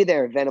 He'll be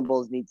there if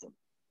Venables needs him.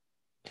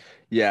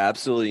 Yeah,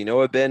 absolutely. You know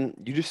what, Ben?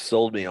 You just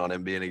sold me on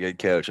him being a good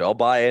coach. I'll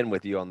buy in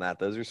with you on that.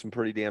 Those are some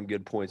pretty damn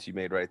good points you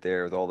made right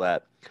there with all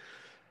that.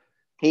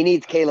 He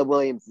needs Caleb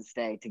Williams to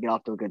stay to get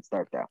off to a good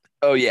start, though.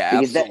 Oh, yeah,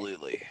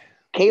 absolutely.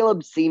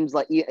 Caleb seems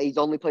like he's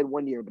only played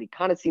 1 year, but he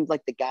kind of seems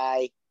like the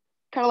guy,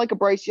 kind of like a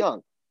Bryce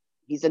Young.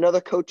 He's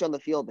another coach on the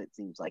field, it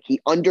seems like.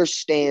 He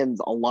understands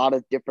a lot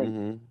of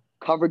different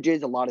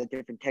coverages, a lot of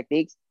different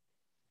techniques.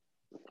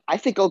 I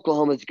think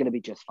Oklahoma is going to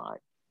be just fine.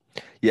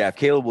 Yeah, if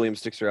Caleb Williams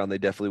sticks around, they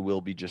definitely will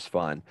be just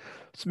fine.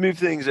 Let's move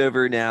things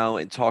over now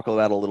and talk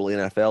about a little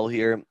NFL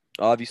here.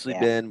 Obviously, Yeah.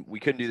 Ben, we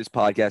couldn't do this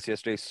podcast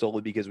yesterday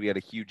solely because we had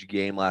a huge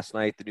game last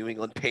night. The New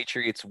England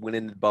Patriots went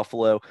into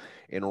Buffalo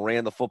and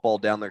ran the football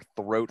down their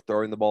throat,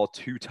 throwing the ball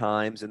 2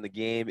 times in the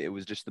game. It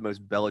was just the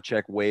most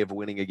Belichick way of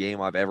winning a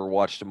game I've ever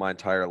watched in my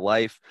entire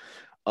life.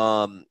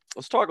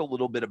 Let's talk a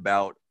little bit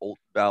about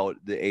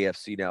the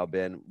AFC now,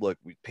 Ben. Look,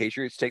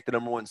 Patriots take the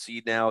number 1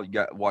 seed now. You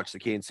got watch the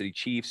Kansas City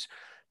Chiefs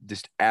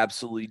just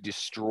absolutely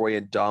destroy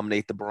and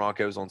dominate the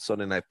Broncos on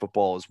Sunday Night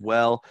Football as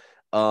well.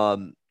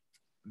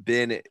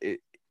 Ben,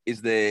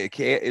 is the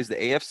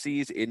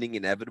AFC's ending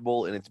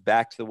inevitable and it's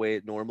back to the way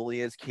it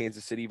normally is,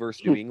 Kansas City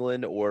versus New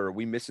England, or are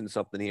we missing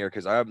something here?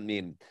 Because I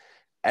mean,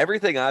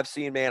 everything I've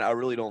seen, man, I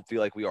really don't feel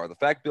like we are. The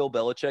fact Bill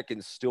Belichick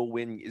can still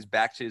win is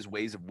back to his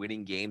ways of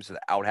winning games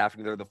without having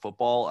to throw the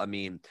football. I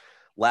mean,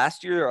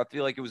 last year, I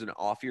feel like it was an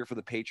off year for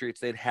the Patriots.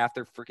 They had half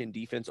their freaking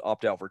defense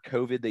opt out for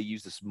COVID. They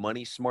used this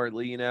money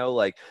smartly,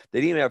 like they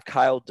didn't even have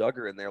Kyle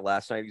Duggar in there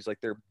last night. He's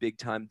like their big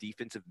time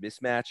defensive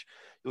mismatch.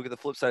 You look at the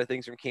flip side of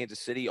things from Kansas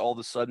City, all of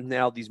a sudden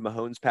now these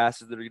Mahomes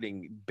passes that are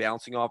getting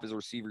bouncing off his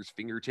receivers'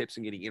 fingertips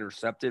and getting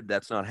intercepted.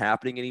 That's not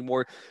happening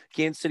anymore.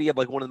 Kansas City had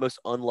like one of the most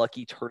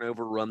unlucky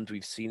turnover runs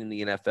we've seen in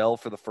the NFL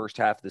for the first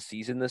half of the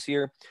season this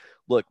year.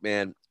 Look,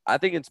 man, I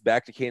think it's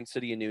back to Kansas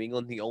City and New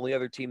England. The only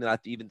other team that I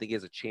even think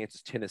has a chance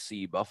is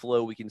Tennessee.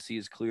 Buffalo, we can see,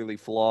 is clearly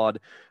flawed.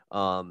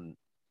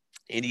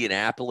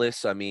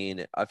 Indianapolis, I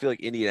mean, I feel like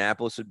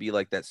Indianapolis would be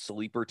like that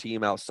sleeper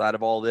team outside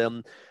of all of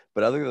them.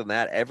 But other than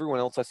that, everyone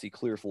else I see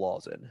clear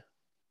flaws in.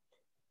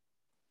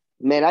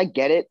 Man, I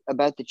get it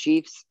about the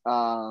Chiefs.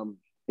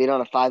 Being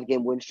on a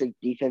 5-game win streak,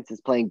 defense is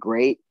playing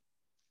great.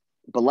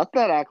 But let's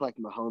not act like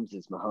Mahomes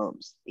is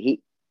Mahomes.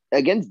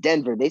 Against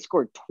Denver, they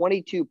scored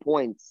 22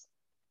 points.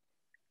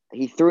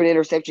 He threw an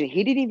interception.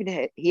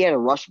 He had a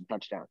rushing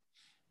touchdown.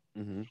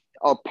 Mm-hmm.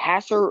 A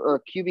passer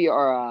or QB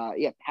or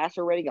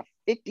passer rating of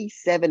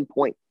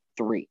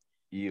 57.3.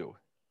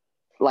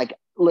 Like,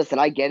 listen,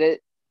 I get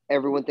it.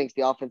 Everyone thinks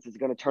the offense is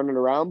going to turn it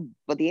around,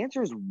 but the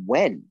answer is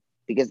when?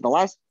 Because the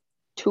last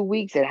 2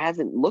 weeks it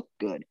hasn't looked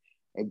good.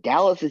 And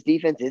Dallas's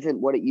defense isn't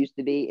what it used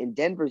to be, and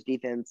Denver's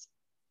defense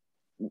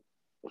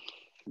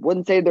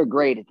wouldn't say they're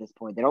great at this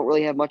point. They don't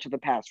really have much of a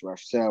pass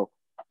rush. So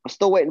I'm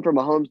still waiting for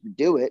Mahomes to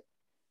do it.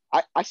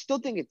 I still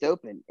think it's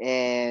open,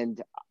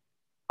 and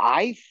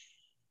I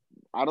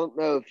don't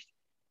know if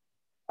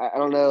I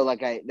don't know.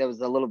 Like that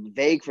was a little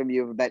vague from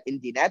you about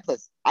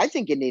Indianapolis. I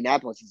think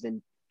Indianapolis is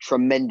in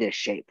tremendous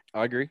shape.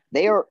 I agree.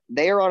 They are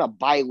on a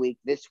bye week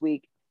this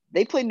week.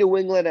 They play New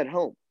England at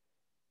home.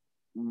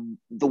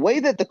 The way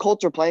that the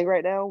Colts are playing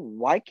right now,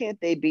 why can't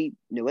they beat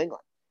New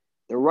England?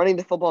 They're running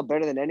the football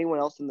better than anyone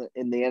else in the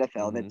NFL.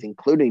 Mm-hmm. That's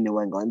including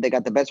New England. They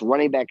got the best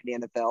running back in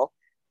the NFL.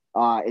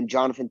 And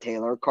Jonathan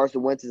Taylor.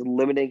 Carson Wentz is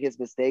limiting his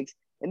mistakes,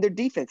 and their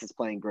defense is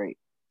playing great.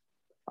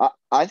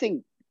 I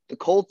think the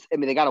Colts, I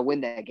mean, they got to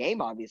win that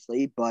game,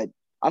 obviously, but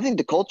I think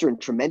the Colts are in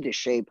tremendous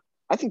shape.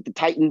 I think the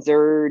Titans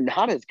are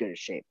not as good a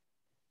shape.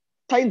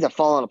 Titans have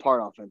fallen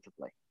apart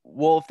offensively.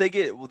 Well,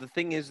 the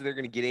thing is, they're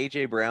going to get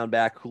A.J. Brown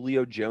back.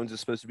 Julio Jones is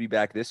supposed to be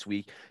back this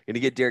week. Going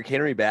to get Derrick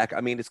Henry back. I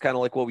mean, it's kind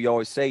of like what we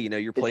always say,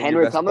 you're playing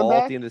your best ball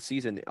at the end of the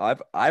season.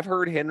 I've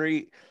heard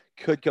Henry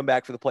could come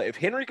back for the play. If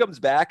Henry comes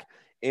back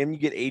and you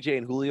get AJ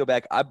and Julio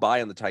back, I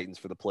buy on the Titans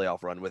for the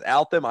playoff run.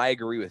 Without them, I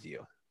agree with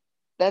you.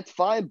 That's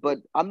fine, but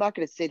I'm not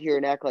going to sit here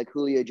and act like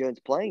Julio Jones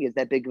playing is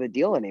that big of a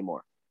deal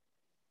anymore.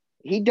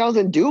 He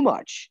doesn't do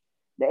much.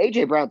 The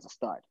AJ Brown's a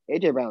stud.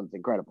 AJ Brown's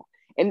incredible.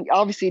 And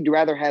obviously, you'd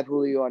rather have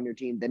Julio on your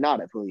team than not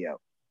have Julio.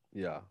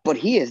 Yeah. But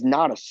he's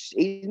not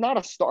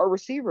a star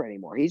receiver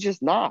anymore. He's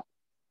just not.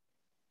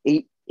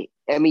 You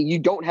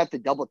don't have to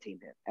double team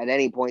him at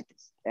any point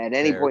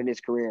in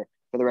his career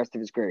for the rest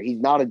of his career. He's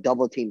not a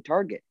double team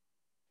target.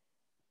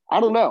 I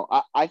don't know.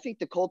 I think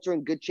the Colts are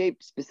in good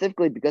shape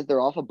specifically because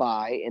they're off a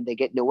bye and they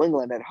get New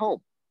England at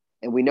home.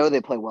 And we know they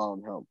play well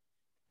at home.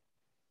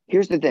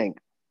 Here's the thing.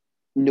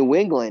 New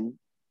England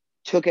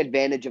took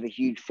advantage of a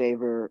huge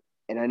favor,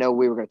 and I know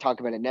we were going to talk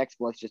about it next,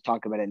 but let's just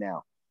talk about it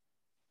now.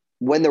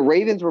 When the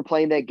Ravens were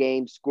playing that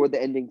game, scored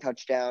the ending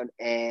touchdown,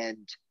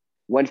 and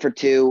went for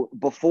 2,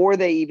 before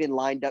they even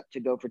lined up to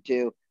go for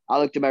 2, I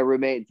looked at my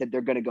roommate and said,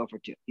 they're going to go for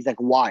 2. He's like,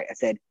 why? I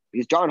said,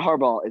 because John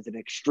Harbaugh is an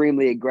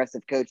extremely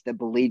aggressive coach that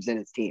believes in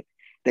his team.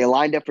 They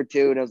lined up for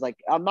 2, and I was like,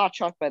 I'm not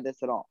shocked by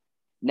this at all.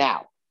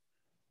 Now,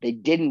 they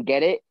didn't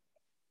get it,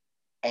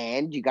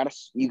 and you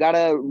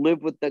gotta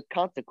live with the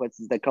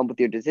consequences that come with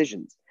your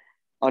decisions.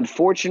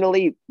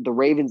 Unfortunately, the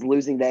Ravens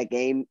losing that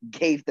game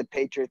gave the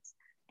Patriots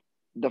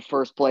the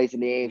first place in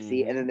the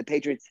AFC, and then the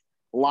Patriots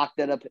locked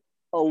it up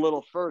a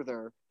little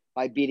further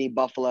by beating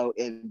Buffalo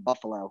in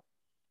Buffalo.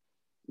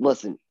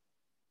 Listen,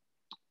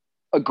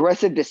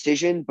 aggressive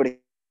decision, but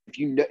if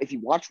you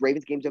watch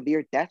Ravens games over the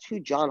year, that's who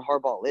John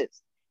Harbaugh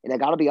is. And I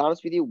got to be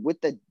honest with you,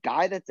 with the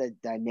guy that's as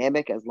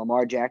dynamic as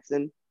Lamar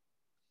Jackson,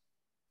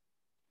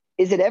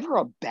 is it ever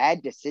a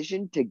bad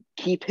decision to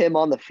keep him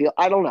on the field?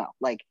 I don't know.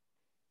 Like,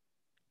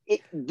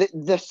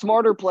 the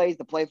smarter play is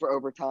to play for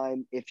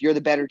overtime. If you're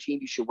the better team,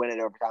 you should win in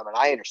overtime, and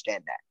I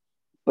understand that.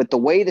 But the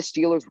way the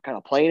Steelers were kind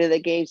of playing in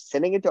that game,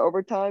 sending it to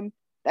overtime,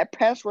 That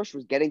pass rush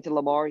was getting to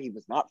Lamar. He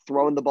was not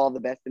throwing the ball the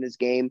best in his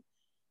game.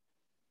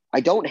 I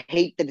don't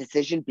hate the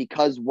decision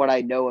because what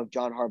I know of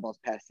John Harbaugh's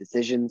past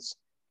decisions,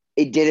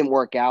 it didn't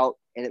work out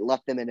and it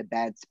left them in a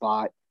bad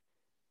spot.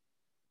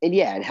 And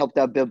yeah, it helped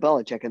out Bill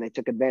Belichick and they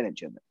took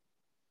advantage of it.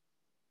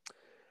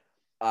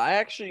 I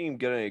actually am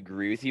going to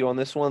agree with you on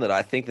this one that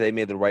I think they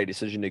made the right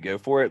decision to go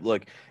for it.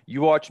 Look,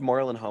 you watch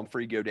Marlon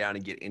Humphrey go down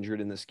and get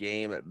injured in this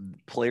game.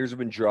 Players have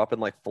been dropping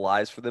like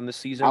flies for them this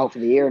season. Out for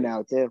the year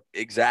now, too.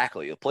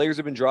 Exactly. The players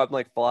have been dropping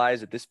like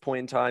flies. At this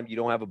point in time, you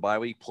don't have a bye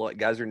week.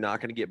 Guys are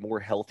not going to get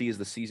more healthy as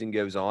the season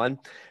goes on.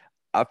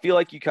 I feel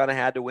like you kind of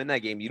had to win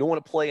that game. You don't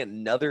want to play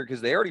another because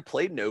they already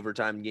played an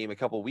overtime game a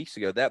couple of weeks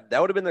ago. That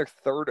would have been their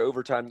third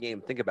overtime game.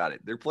 Think about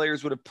it. Their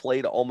players would have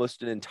played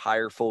almost an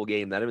entire full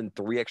game. That would have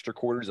been 3 extra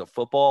quarters of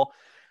football.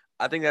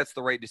 I think that's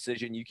the right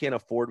decision. You can't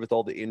afford with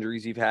all the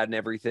injuries you've had and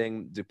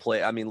everything to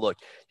play. I mean, look,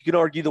 you can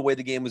argue the way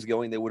the game was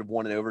going, they would have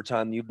won in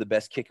overtime. You have the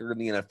best kicker in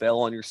the NFL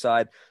on your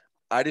side.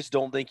 I just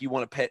don't think you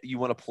want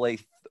to play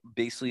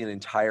basically an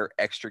entire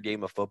extra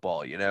game of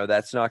football. You know,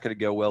 that's not going to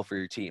go well for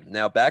your team.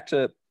 Now back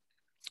to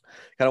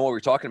kind of what we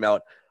were talking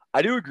about.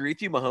 I do agree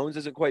with you. Mahomes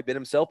hasn't quite been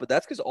himself, but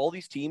that's because all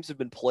these teams have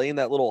been playing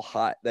that little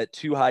high, that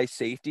too high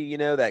safety, you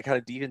know, that kind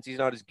of defense he's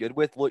not as good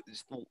with. Look,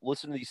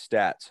 listen to these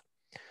stats.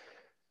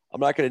 I'm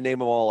not going to name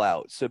them all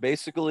out. So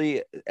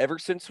basically, ever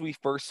since we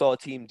first saw a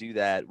team do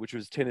that, which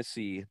was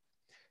Tennessee,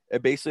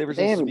 basically ever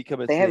since it's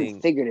become a thing. They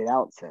haven't figured it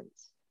out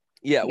since.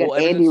 Yeah, well,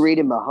 Andy Reid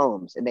and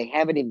Mahomes, and they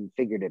haven't even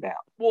figured it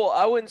out. Well,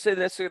 I wouldn't say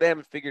necessarily they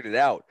haven't figured it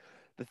out.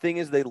 The thing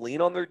is, they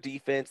lean on their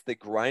defense. They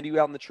grind you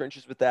out in the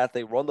trenches with that.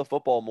 They run the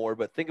football more.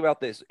 But think about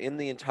this. In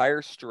the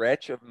entire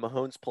stretch of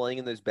Mahomes playing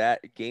in those bad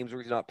games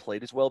where he's not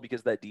played as well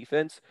because of that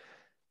defense,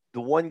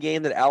 the one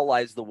game that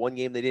outlies the one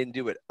game they didn't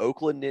do it,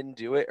 Oakland didn't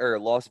do it, or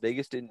Las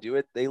Vegas didn't do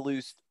it. They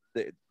lose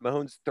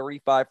Mahomes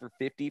 35 for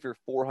 50 for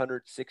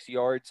 406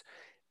 yards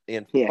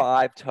and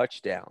 5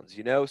 touchdowns,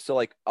 you know? So,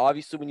 like,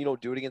 obviously when you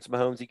don't do it against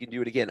Mahomes, he can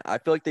do it again. I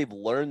feel like they've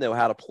learned, though,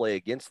 how to play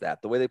against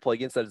that. The way they play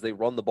against that is they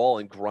run the ball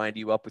and grind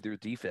you up with your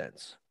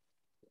defense.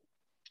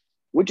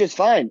 Which is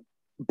fine.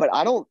 But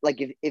I don't,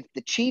 like, if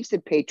the Chiefs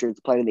and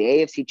Patriots play in the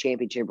AFC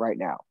Championship right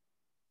now,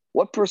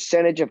 what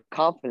percentage of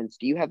confidence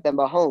do you have that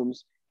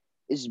Mahomes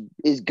is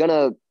going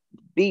to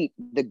beat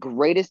the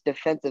greatest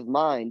defensive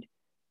mind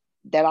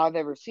that I've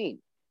ever seen?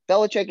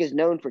 Belichick is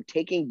known for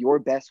taking your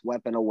best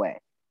weapon away.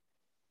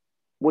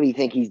 What do you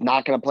think? He's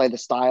not going to play the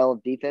style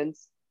of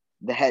defense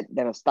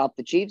that'll stop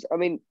the Chiefs? I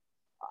mean,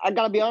 I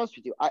got to be honest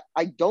with you.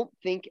 I don't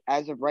think,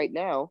 as of right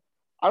now,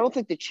 I don't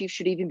think the Chiefs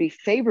should even be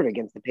favored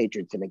against the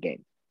Patriots in a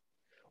game.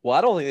 Well,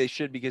 I don't think they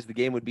should because the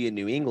game would be in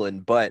New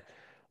England. But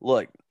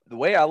look, the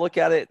way I look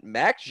at it,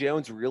 Mac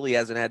Jones really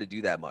hasn't had to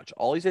do that much.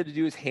 All he's had to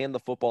do is hand the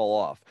football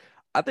off.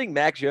 I think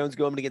Mac Jones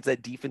going against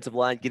that defensive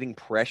line, getting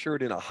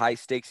pressured in a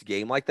high-stakes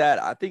game like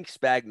that, I think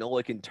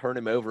Spagnuolo can turn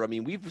him over. I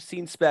mean, we've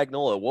seen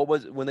Spagnuolo. What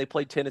was it when they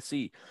played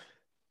Tennessee?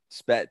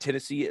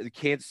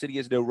 Kansas City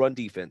has no run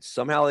defense.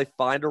 Somehow they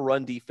find a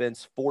run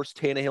defense, force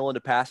Tannehill into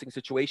passing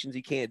situations.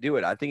 He can't do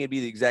it. I think it'd be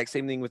the exact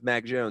same thing with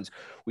Mac Jones.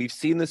 We've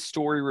seen this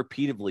story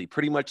repeatedly.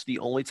 Pretty much the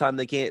only time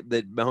that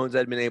Mahomes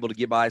had been able to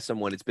get by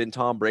someone, it's been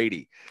Tom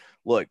Brady.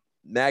 Look,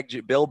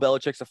 Bill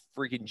Belichick's a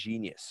freaking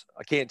genius.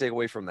 I can't take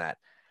away from that.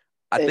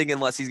 I think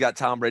unless he's got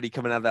Tom Brady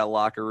coming out of that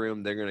locker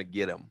room, they're going to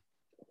get him.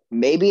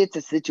 Maybe it's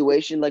a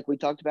situation like we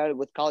talked about it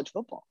with college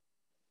football.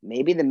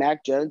 Maybe the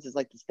Mac Jones is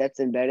like the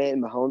Stetson Bennett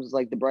and Mahomes is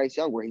like the Bryce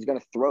Young, where he's going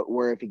to throw it,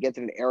 where if he gets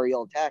an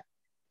aerial attack,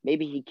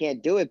 maybe he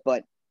can't do it.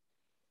 But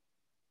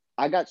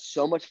I got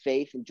so much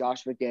faith in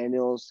Josh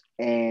McDaniels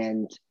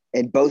and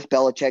both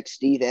Belichick,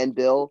 Steve, and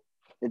Bill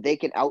that they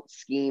can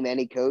out-scheme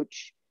any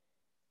coach.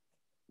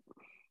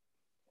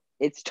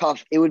 It's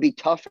tough. It would be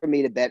tough for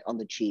me to bet on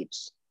the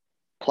Chiefs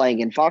playing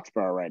in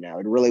Foxborough right now.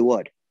 It really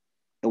would.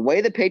 The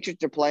way the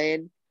Patriots are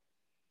playing,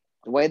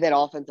 the way that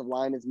offensive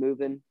line is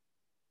moving,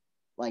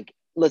 like,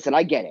 listen,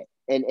 I get it.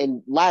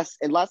 And last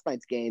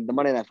night's game, the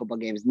Monday Night Football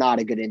game, is not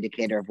a good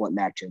indicator of what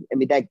Mac Jones. I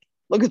mean,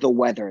 look at the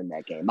weather in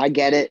that game. I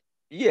get it.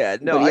 Yeah,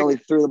 no, but he only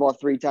threw the ball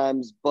 3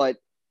 times. But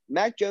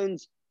Mac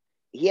Jones,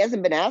 he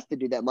hasn't been asked to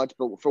do that much.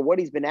 But for what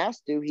he's been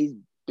asked to, he's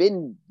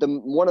been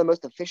one of the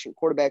most efficient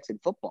quarterbacks in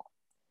football.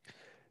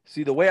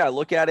 See, the way I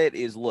look at it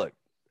is, look,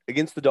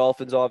 against the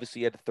Dolphins, obviously,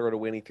 he had to throw to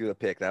win. He threw the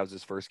pick. That was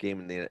his first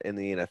game in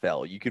the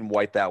NFL. You can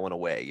wipe that one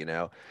away, you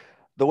know.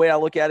 The way I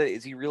look at it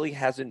is he really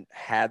hasn't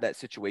had that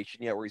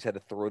situation yet where he's had to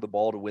throw the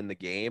ball to win the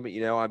game.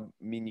 You know, I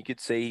mean, you could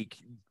say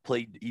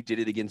he did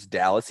it against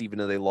Dallas, even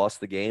though they lost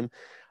the game.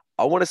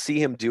 I want to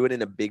see him do it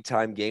in a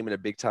big-time game, in a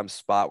big-time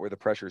spot where the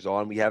pressure's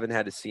on. We haven't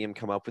had to see him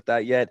come up with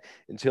that yet.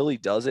 Until he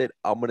does it,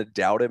 I'm going to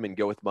doubt him and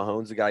go with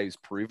Mahomes, the guy who's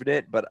proven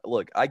it. But,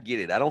 look, I get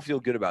it. I don't feel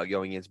good about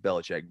going against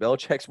Belichick.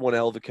 Belichick's one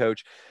hell of a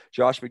coach.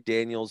 Josh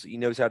McDaniels, he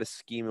knows how to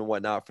scheme and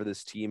whatnot for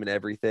this team and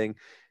everything.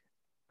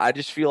 I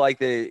just feel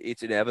like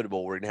it's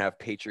inevitable we're going to have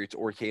Patriots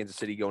or Kansas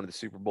City going to the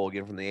Super Bowl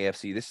again from the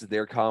AFC. This is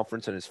their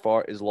conference, and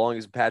as long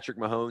as Patrick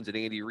Mahomes and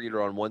Andy Reid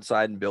are on one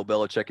side and Bill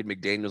Belichick and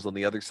McDaniels on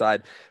the other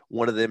side,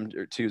 one of them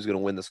or two is going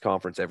to win this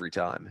conference every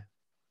time.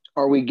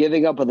 Are we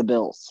giving up on the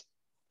Bills?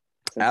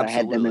 since I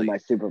had them in Absolutely. my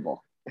Super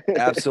Bowl.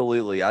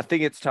 Absolutely. I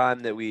think it's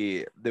time that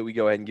we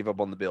go ahead and give up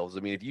on the Bills.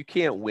 I mean, if you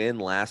can't win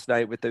last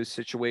night with those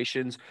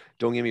situations,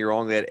 don't get me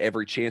wrong, they had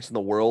every chance in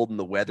the world, and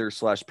the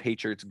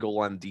weather/Patriots goal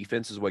line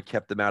defense is what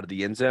kept them out of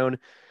the end zone.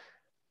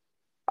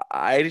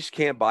 I just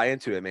can't buy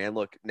into it, man.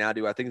 Look, now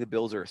do I think the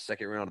Bills are a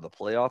second round of the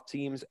playoff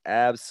teams?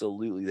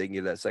 Absolutely, they can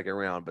get that second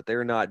round, but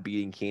they're not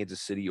beating Kansas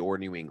City or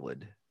New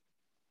England.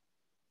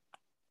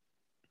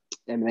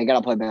 I mean, they got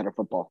to play better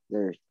football.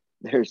 There's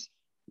there's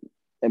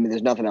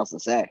nothing else to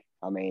say.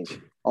 I mean,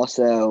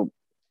 also,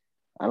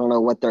 I don't know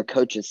what their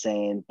coach is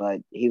saying, but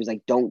he was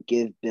like, "Don't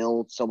give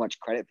Bill so much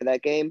credit for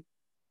that game."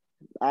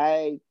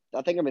 I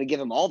think I'm going to give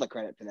him all the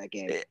credit for that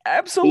game. He beat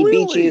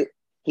Absolutely. you.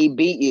 He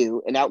beat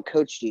you and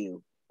outcoached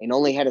you, and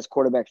only had his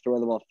quarterback throw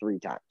the ball 3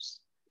 times.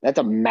 That's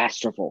a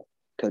masterful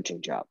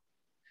coaching job.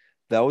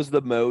 That was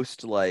the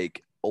most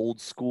like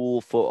old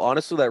school foot.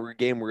 Honestly, that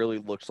game really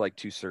looks like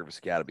two service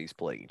academies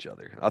playing each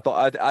other. I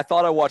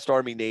thought I watched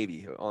Army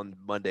Navy on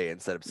Monday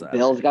instead of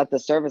Bill's Saturday. got the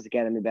service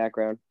academy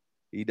background.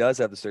 He does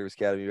have the service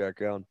academy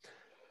background.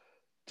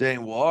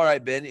 Dang. Well, all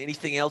right, Ben.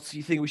 Anything else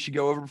you think we should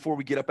go over before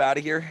we get up out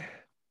of here?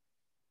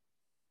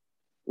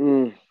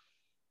 Mm.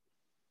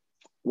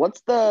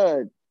 What's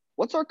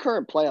our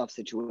current playoff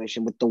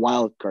situation with the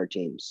wild card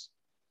teams?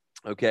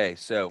 Okay,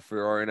 so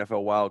for our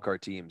NFL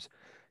wildcard teams,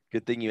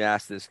 good thing you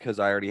asked this because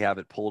I already have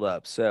it pulled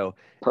up. So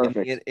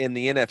Perfect. in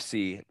the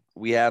NFC,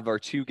 we have our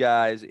two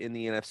guys in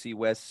the NFC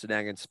West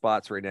snagging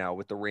spots right now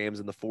with the Rams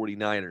and the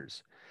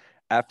 49ers.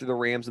 After the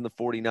Rams and the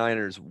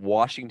 49ers,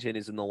 Washington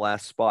is in the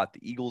last spot.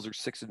 The Eagles are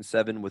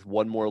 6-7 with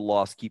one more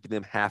loss, keeping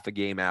them half a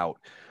game out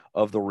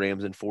of the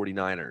Rams and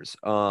 49ers.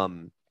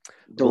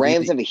 The Believe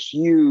Rams the have a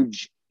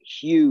huge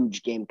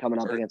game coming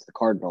up or, against the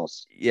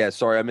Cardinals. yeah,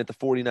 sorry, I meant the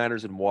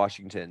 49ers and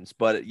Washington's.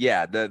 But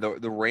yeah, the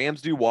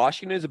Rams do.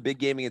 Washington is a big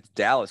game against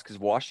Dallas because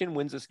Washington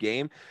wins this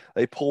game.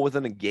 They pull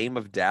within a game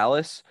of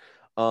Dallas.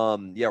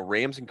 Yeah,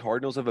 Rams and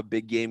Cardinals have a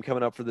big game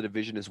coming up for the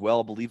division as well.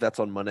 I believe that's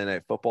on Monday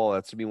Night Football.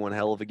 That's gonna be one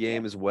hell of a Yeah.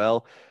 game as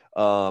well.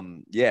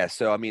 Yeah,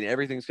 so I mean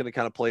everything's gonna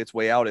kind of play its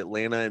way out.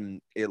 Atlanta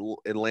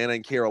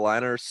and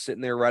Carolina are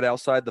sitting there right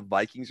outside. The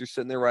Vikings are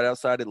sitting there right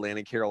outside. Atlanta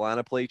and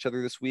Carolina play each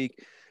other this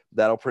week.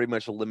 That'll pretty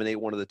much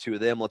eliminate one of the two of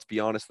them. Let's be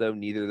honest, though,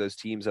 neither of those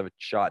teams have a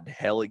shot in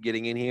hell at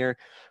getting in here.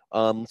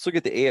 Let's look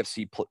at the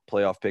AFC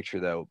playoff picture,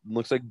 though.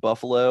 Looks like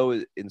Buffalo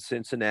in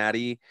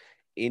Cincinnati,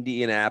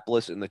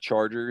 Indianapolis, and the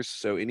Chargers.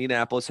 So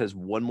Indianapolis has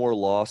one more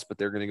loss, but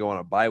they're going to go on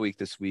a bye week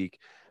this week.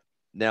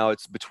 Now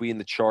it's between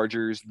the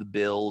Chargers, the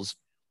Bills,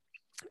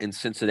 and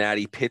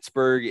Cincinnati.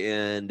 Pittsburgh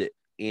and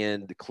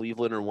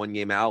Cleveland are one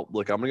game out.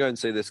 Look, I'm going to go ahead and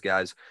say this,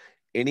 guys.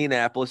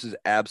 Indianapolis is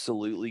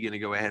absolutely going to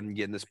go ahead and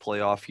get in this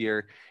playoff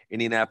here.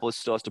 Indianapolis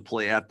still has to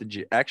play at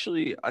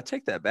Actually, I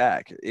take that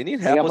back. They got to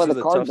Indianapolis play has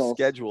the a tough Cardinals.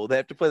 schedule. They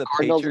have to play the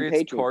Cardinals and Patriots,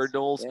 Patriots.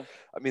 Cardinals. Yeah.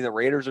 I mean, the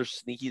Raiders are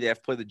sneaky. They have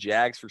to play the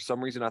Jags. For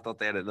some reason, I thought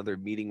they had another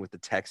meeting with the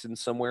Texans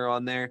somewhere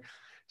on there.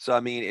 So, I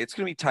mean, it's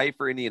going to be tight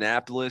for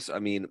Indianapolis. I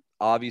mean,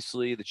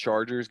 obviously, the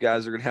Chargers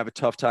guys are going to have a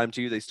tough time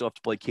too. They still have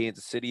to play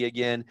Kansas City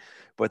again,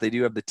 but they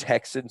do have the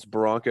Texans,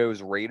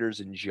 Broncos, Raiders,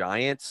 and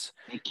Giants.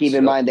 And keep in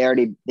So, mind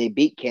they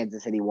beat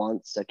Kansas City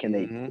once, so can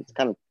they? mhm. It's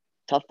kind of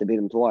tough to beat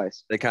them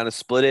twice. They kind of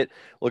split it.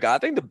 Look, I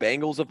think the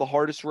Bengals have the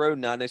hardest road,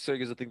 not necessarily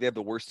because I think they have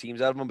the worst teams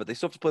out of them, but they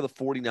still have to play the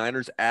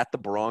 49ers at the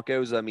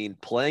Broncos. I mean,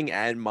 playing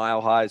at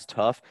Mile High is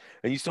tough.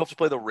 And you still have to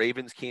play the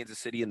Ravens, Kansas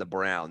City, and the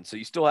Browns. So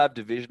you still have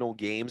divisional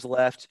games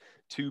left,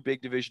 two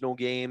big divisional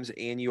games,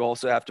 and you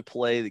also have to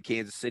play the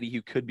Kansas City,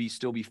 who could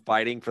still be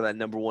fighting for that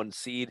number one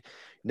seed.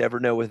 Never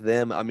know with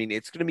them. I mean,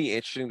 it's going to be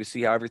interesting to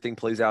see how everything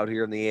plays out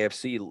here in the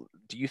AFC.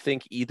 Do you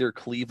think either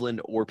Cleveland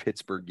or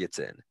Pittsburgh gets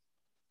in?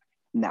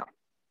 No,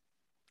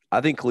 I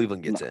think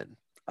Cleveland no. gets in.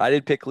 I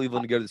did pick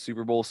Cleveland to go to the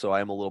Super Bowl, so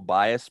I am a little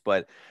biased,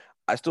 but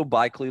I still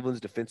buy Cleveland's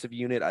defensive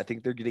unit. I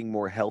think they're getting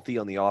more healthy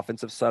on the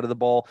offensive side of the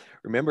ball.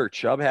 Remember,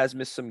 Chubb has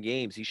missed some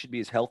games. He should be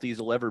as healthy as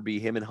he'll ever be.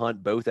 Him and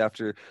Hunt both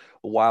after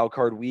a wild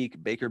card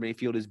week. Baker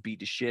Mayfield is beat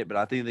to shit, but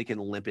I think they can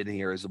limp in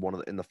here as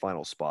in the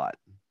final spot.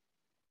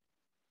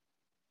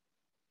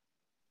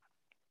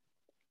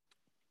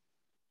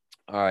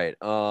 All right.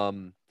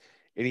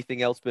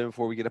 Anything else, Ben,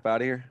 before we get up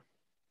out of here?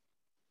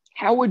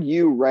 How would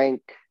you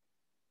rank?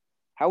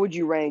 How would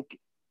you rank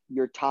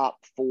your top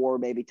 4,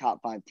 maybe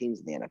top 5 teams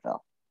in the NFL?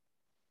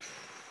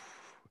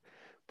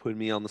 Putting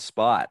me on the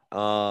spot. Well,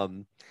 I All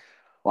mean,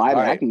 I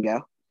right. can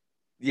go.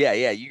 Yeah,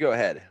 you go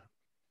ahead.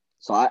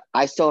 So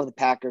I still have the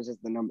Packers as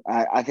the number.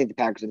 I think the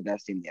Packers are the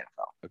best team in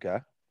the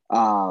Okay.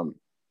 NFL.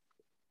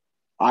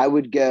 I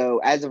would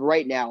go as of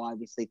right now.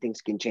 Obviously,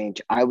 things can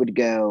change. I would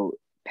go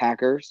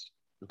Packers.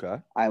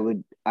 Okay. I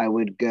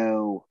would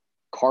go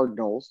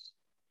Cardinals.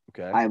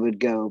 Okay. I would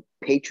go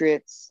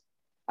Patriots.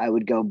 I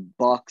would go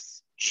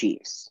Bucks,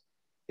 Chiefs.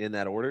 In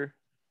that order?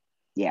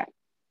 Yeah.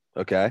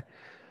 Okay.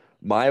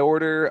 My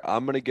order,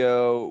 I'm gonna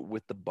go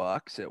with the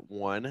Bucks at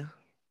 1.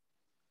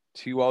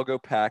 2, I'll go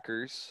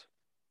Packers.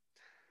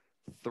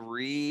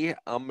 3,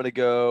 I'm gonna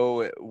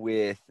go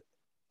with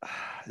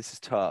this is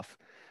tough.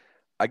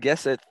 I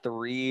guess at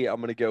 3, I'm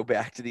going to go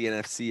back to the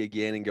NFC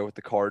again and go with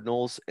the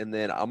Cardinals. And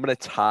then I'm going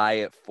to tie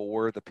at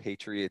 4, the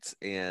Patriots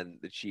and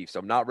the Chiefs.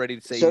 I'm not ready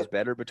to say So who's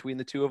better between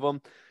the two of them.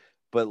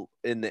 But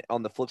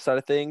on the flip side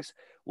of things,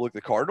 look,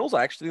 the Cardinals,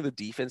 I actually think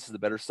the defense is the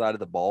better side of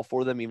the ball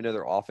for them, even though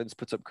their offense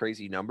puts up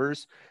crazy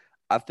numbers.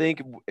 I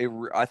think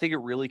it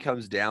really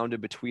comes down to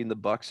between the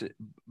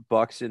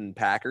Bucks and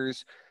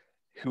Packers,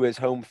 who has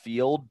home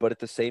field, but at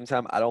the same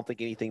time, I don't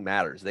think anything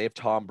matters. They have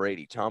Tom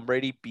Brady. Tom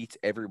Brady beats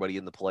everybody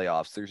in the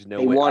playoffs. There's no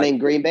they way. won in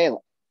Green Bay. Didn't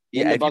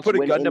Yeah, the if you Bucks put a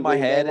win gun to in my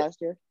Green Bay head,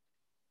 last year?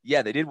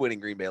 yeah, they did win in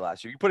Green Bay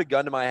last year. You put a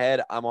gun to my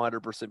head, I'm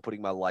 100%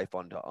 putting my life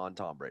on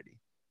Tom Brady.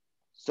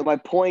 So my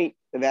point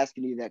of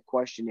asking you that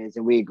question is,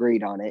 and we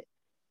agreed on it,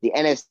 the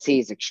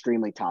NFC is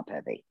extremely top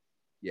heavy,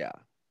 Yeah.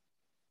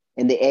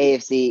 and the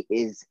AFC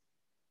is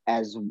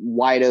as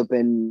wide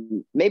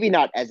open, maybe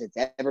not as it's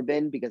ever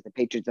been because the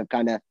Patriots have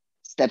kind of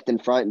stepped in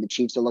front and the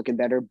Chiefs are looking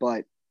better,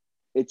 but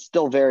it's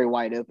still very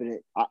wide open.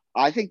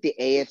 I think the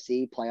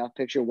AFC playoff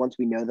picture, once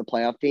we know the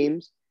playoff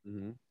teams,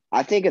 Mm-hmm.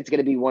 I think it's going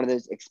to be one of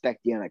those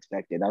expect the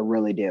unexpected. I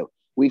really do.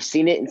 We've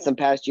seen it in some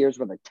past years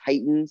where the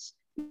Titans,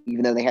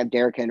 even though they have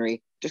Derrick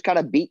Henry, just kind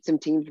of beat some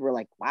teams. We're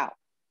like, wow,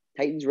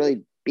 Titans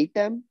really beat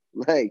them.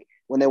 Like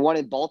when they won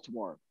in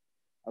Baltimore,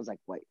 I was like,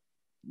 wait,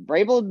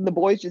 Vrabel and the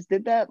boys just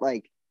did that.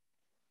 Like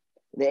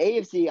the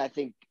AFC,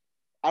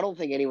 I don't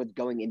think anyone's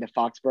going into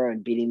Foxborough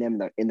and beating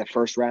them in the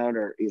first round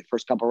or the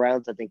first couple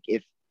rounds. I think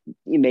if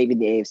maybe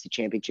the AFC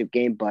Championship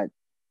game, but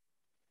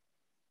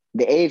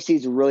the AFC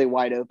is really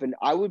wide open.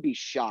 I would be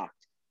shocked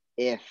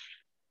if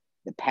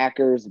the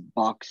Packers,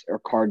 Bucks, or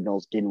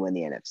Cardinals didn't win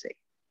the NFC.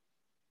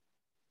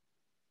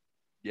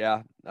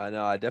 Yeah, I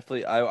know.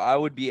 I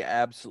would be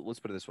absolute. Let's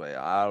put it this way.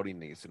 I don't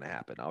even think it's going to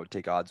happen. I would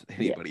take odds with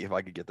Yeah, anybody if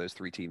I could get those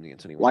 3 teams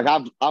against anyone like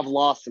else. I've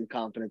lost some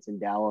confidence in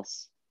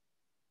Dallas.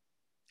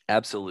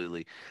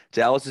 Absolutely.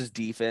 Dallas's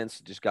defense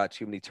just got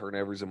too many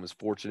turnovers and was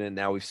fortunate.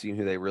 Now we've seen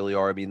who they really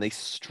are. I mean, they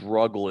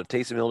struggled. If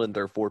Taysom Hill didn't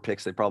throw 4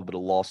 picks, they probably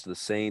would have lost to the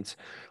Saints,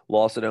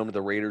 lost at home to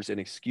the Raiders,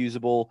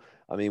 inexcusable.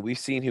 I mean, we've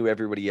seen who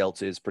everybody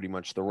else is pretty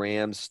much. The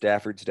Rams,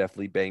 Stafford's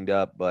definitely banged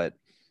up, but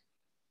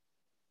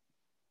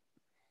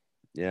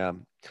yeah.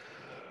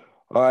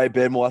 All right,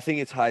 Ben. Well, I think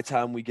it's high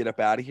time we get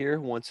up out of here.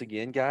 Once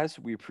again, guys,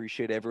 we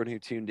appreciate everyone who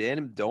tuned in.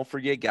 And don't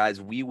forget,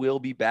 guys, we will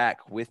be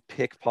back with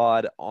Pick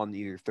Pod on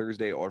either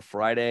Thursday or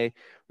Friday.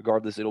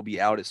 Regardless, it'll be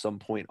out at some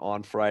point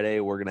on Friday.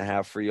 We're going to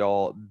have for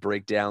y'all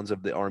breakdowns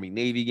of the Army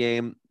Navy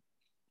game.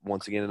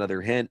 Once again, another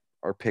hint,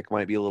 our pick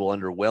might be a little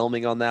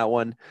underwhelming on that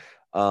one.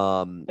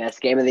 Best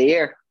game of the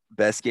year.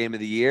 Best game of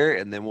the year.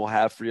 And then we'll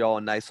have for y'all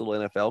a nice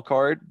little NFL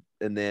card.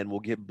 And then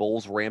we'll get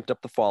Bulls ramped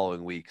up the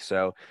following week.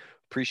 So,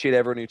 appreciate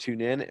everyone who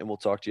tuned in, and we'll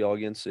talk to y'all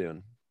again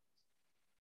soon.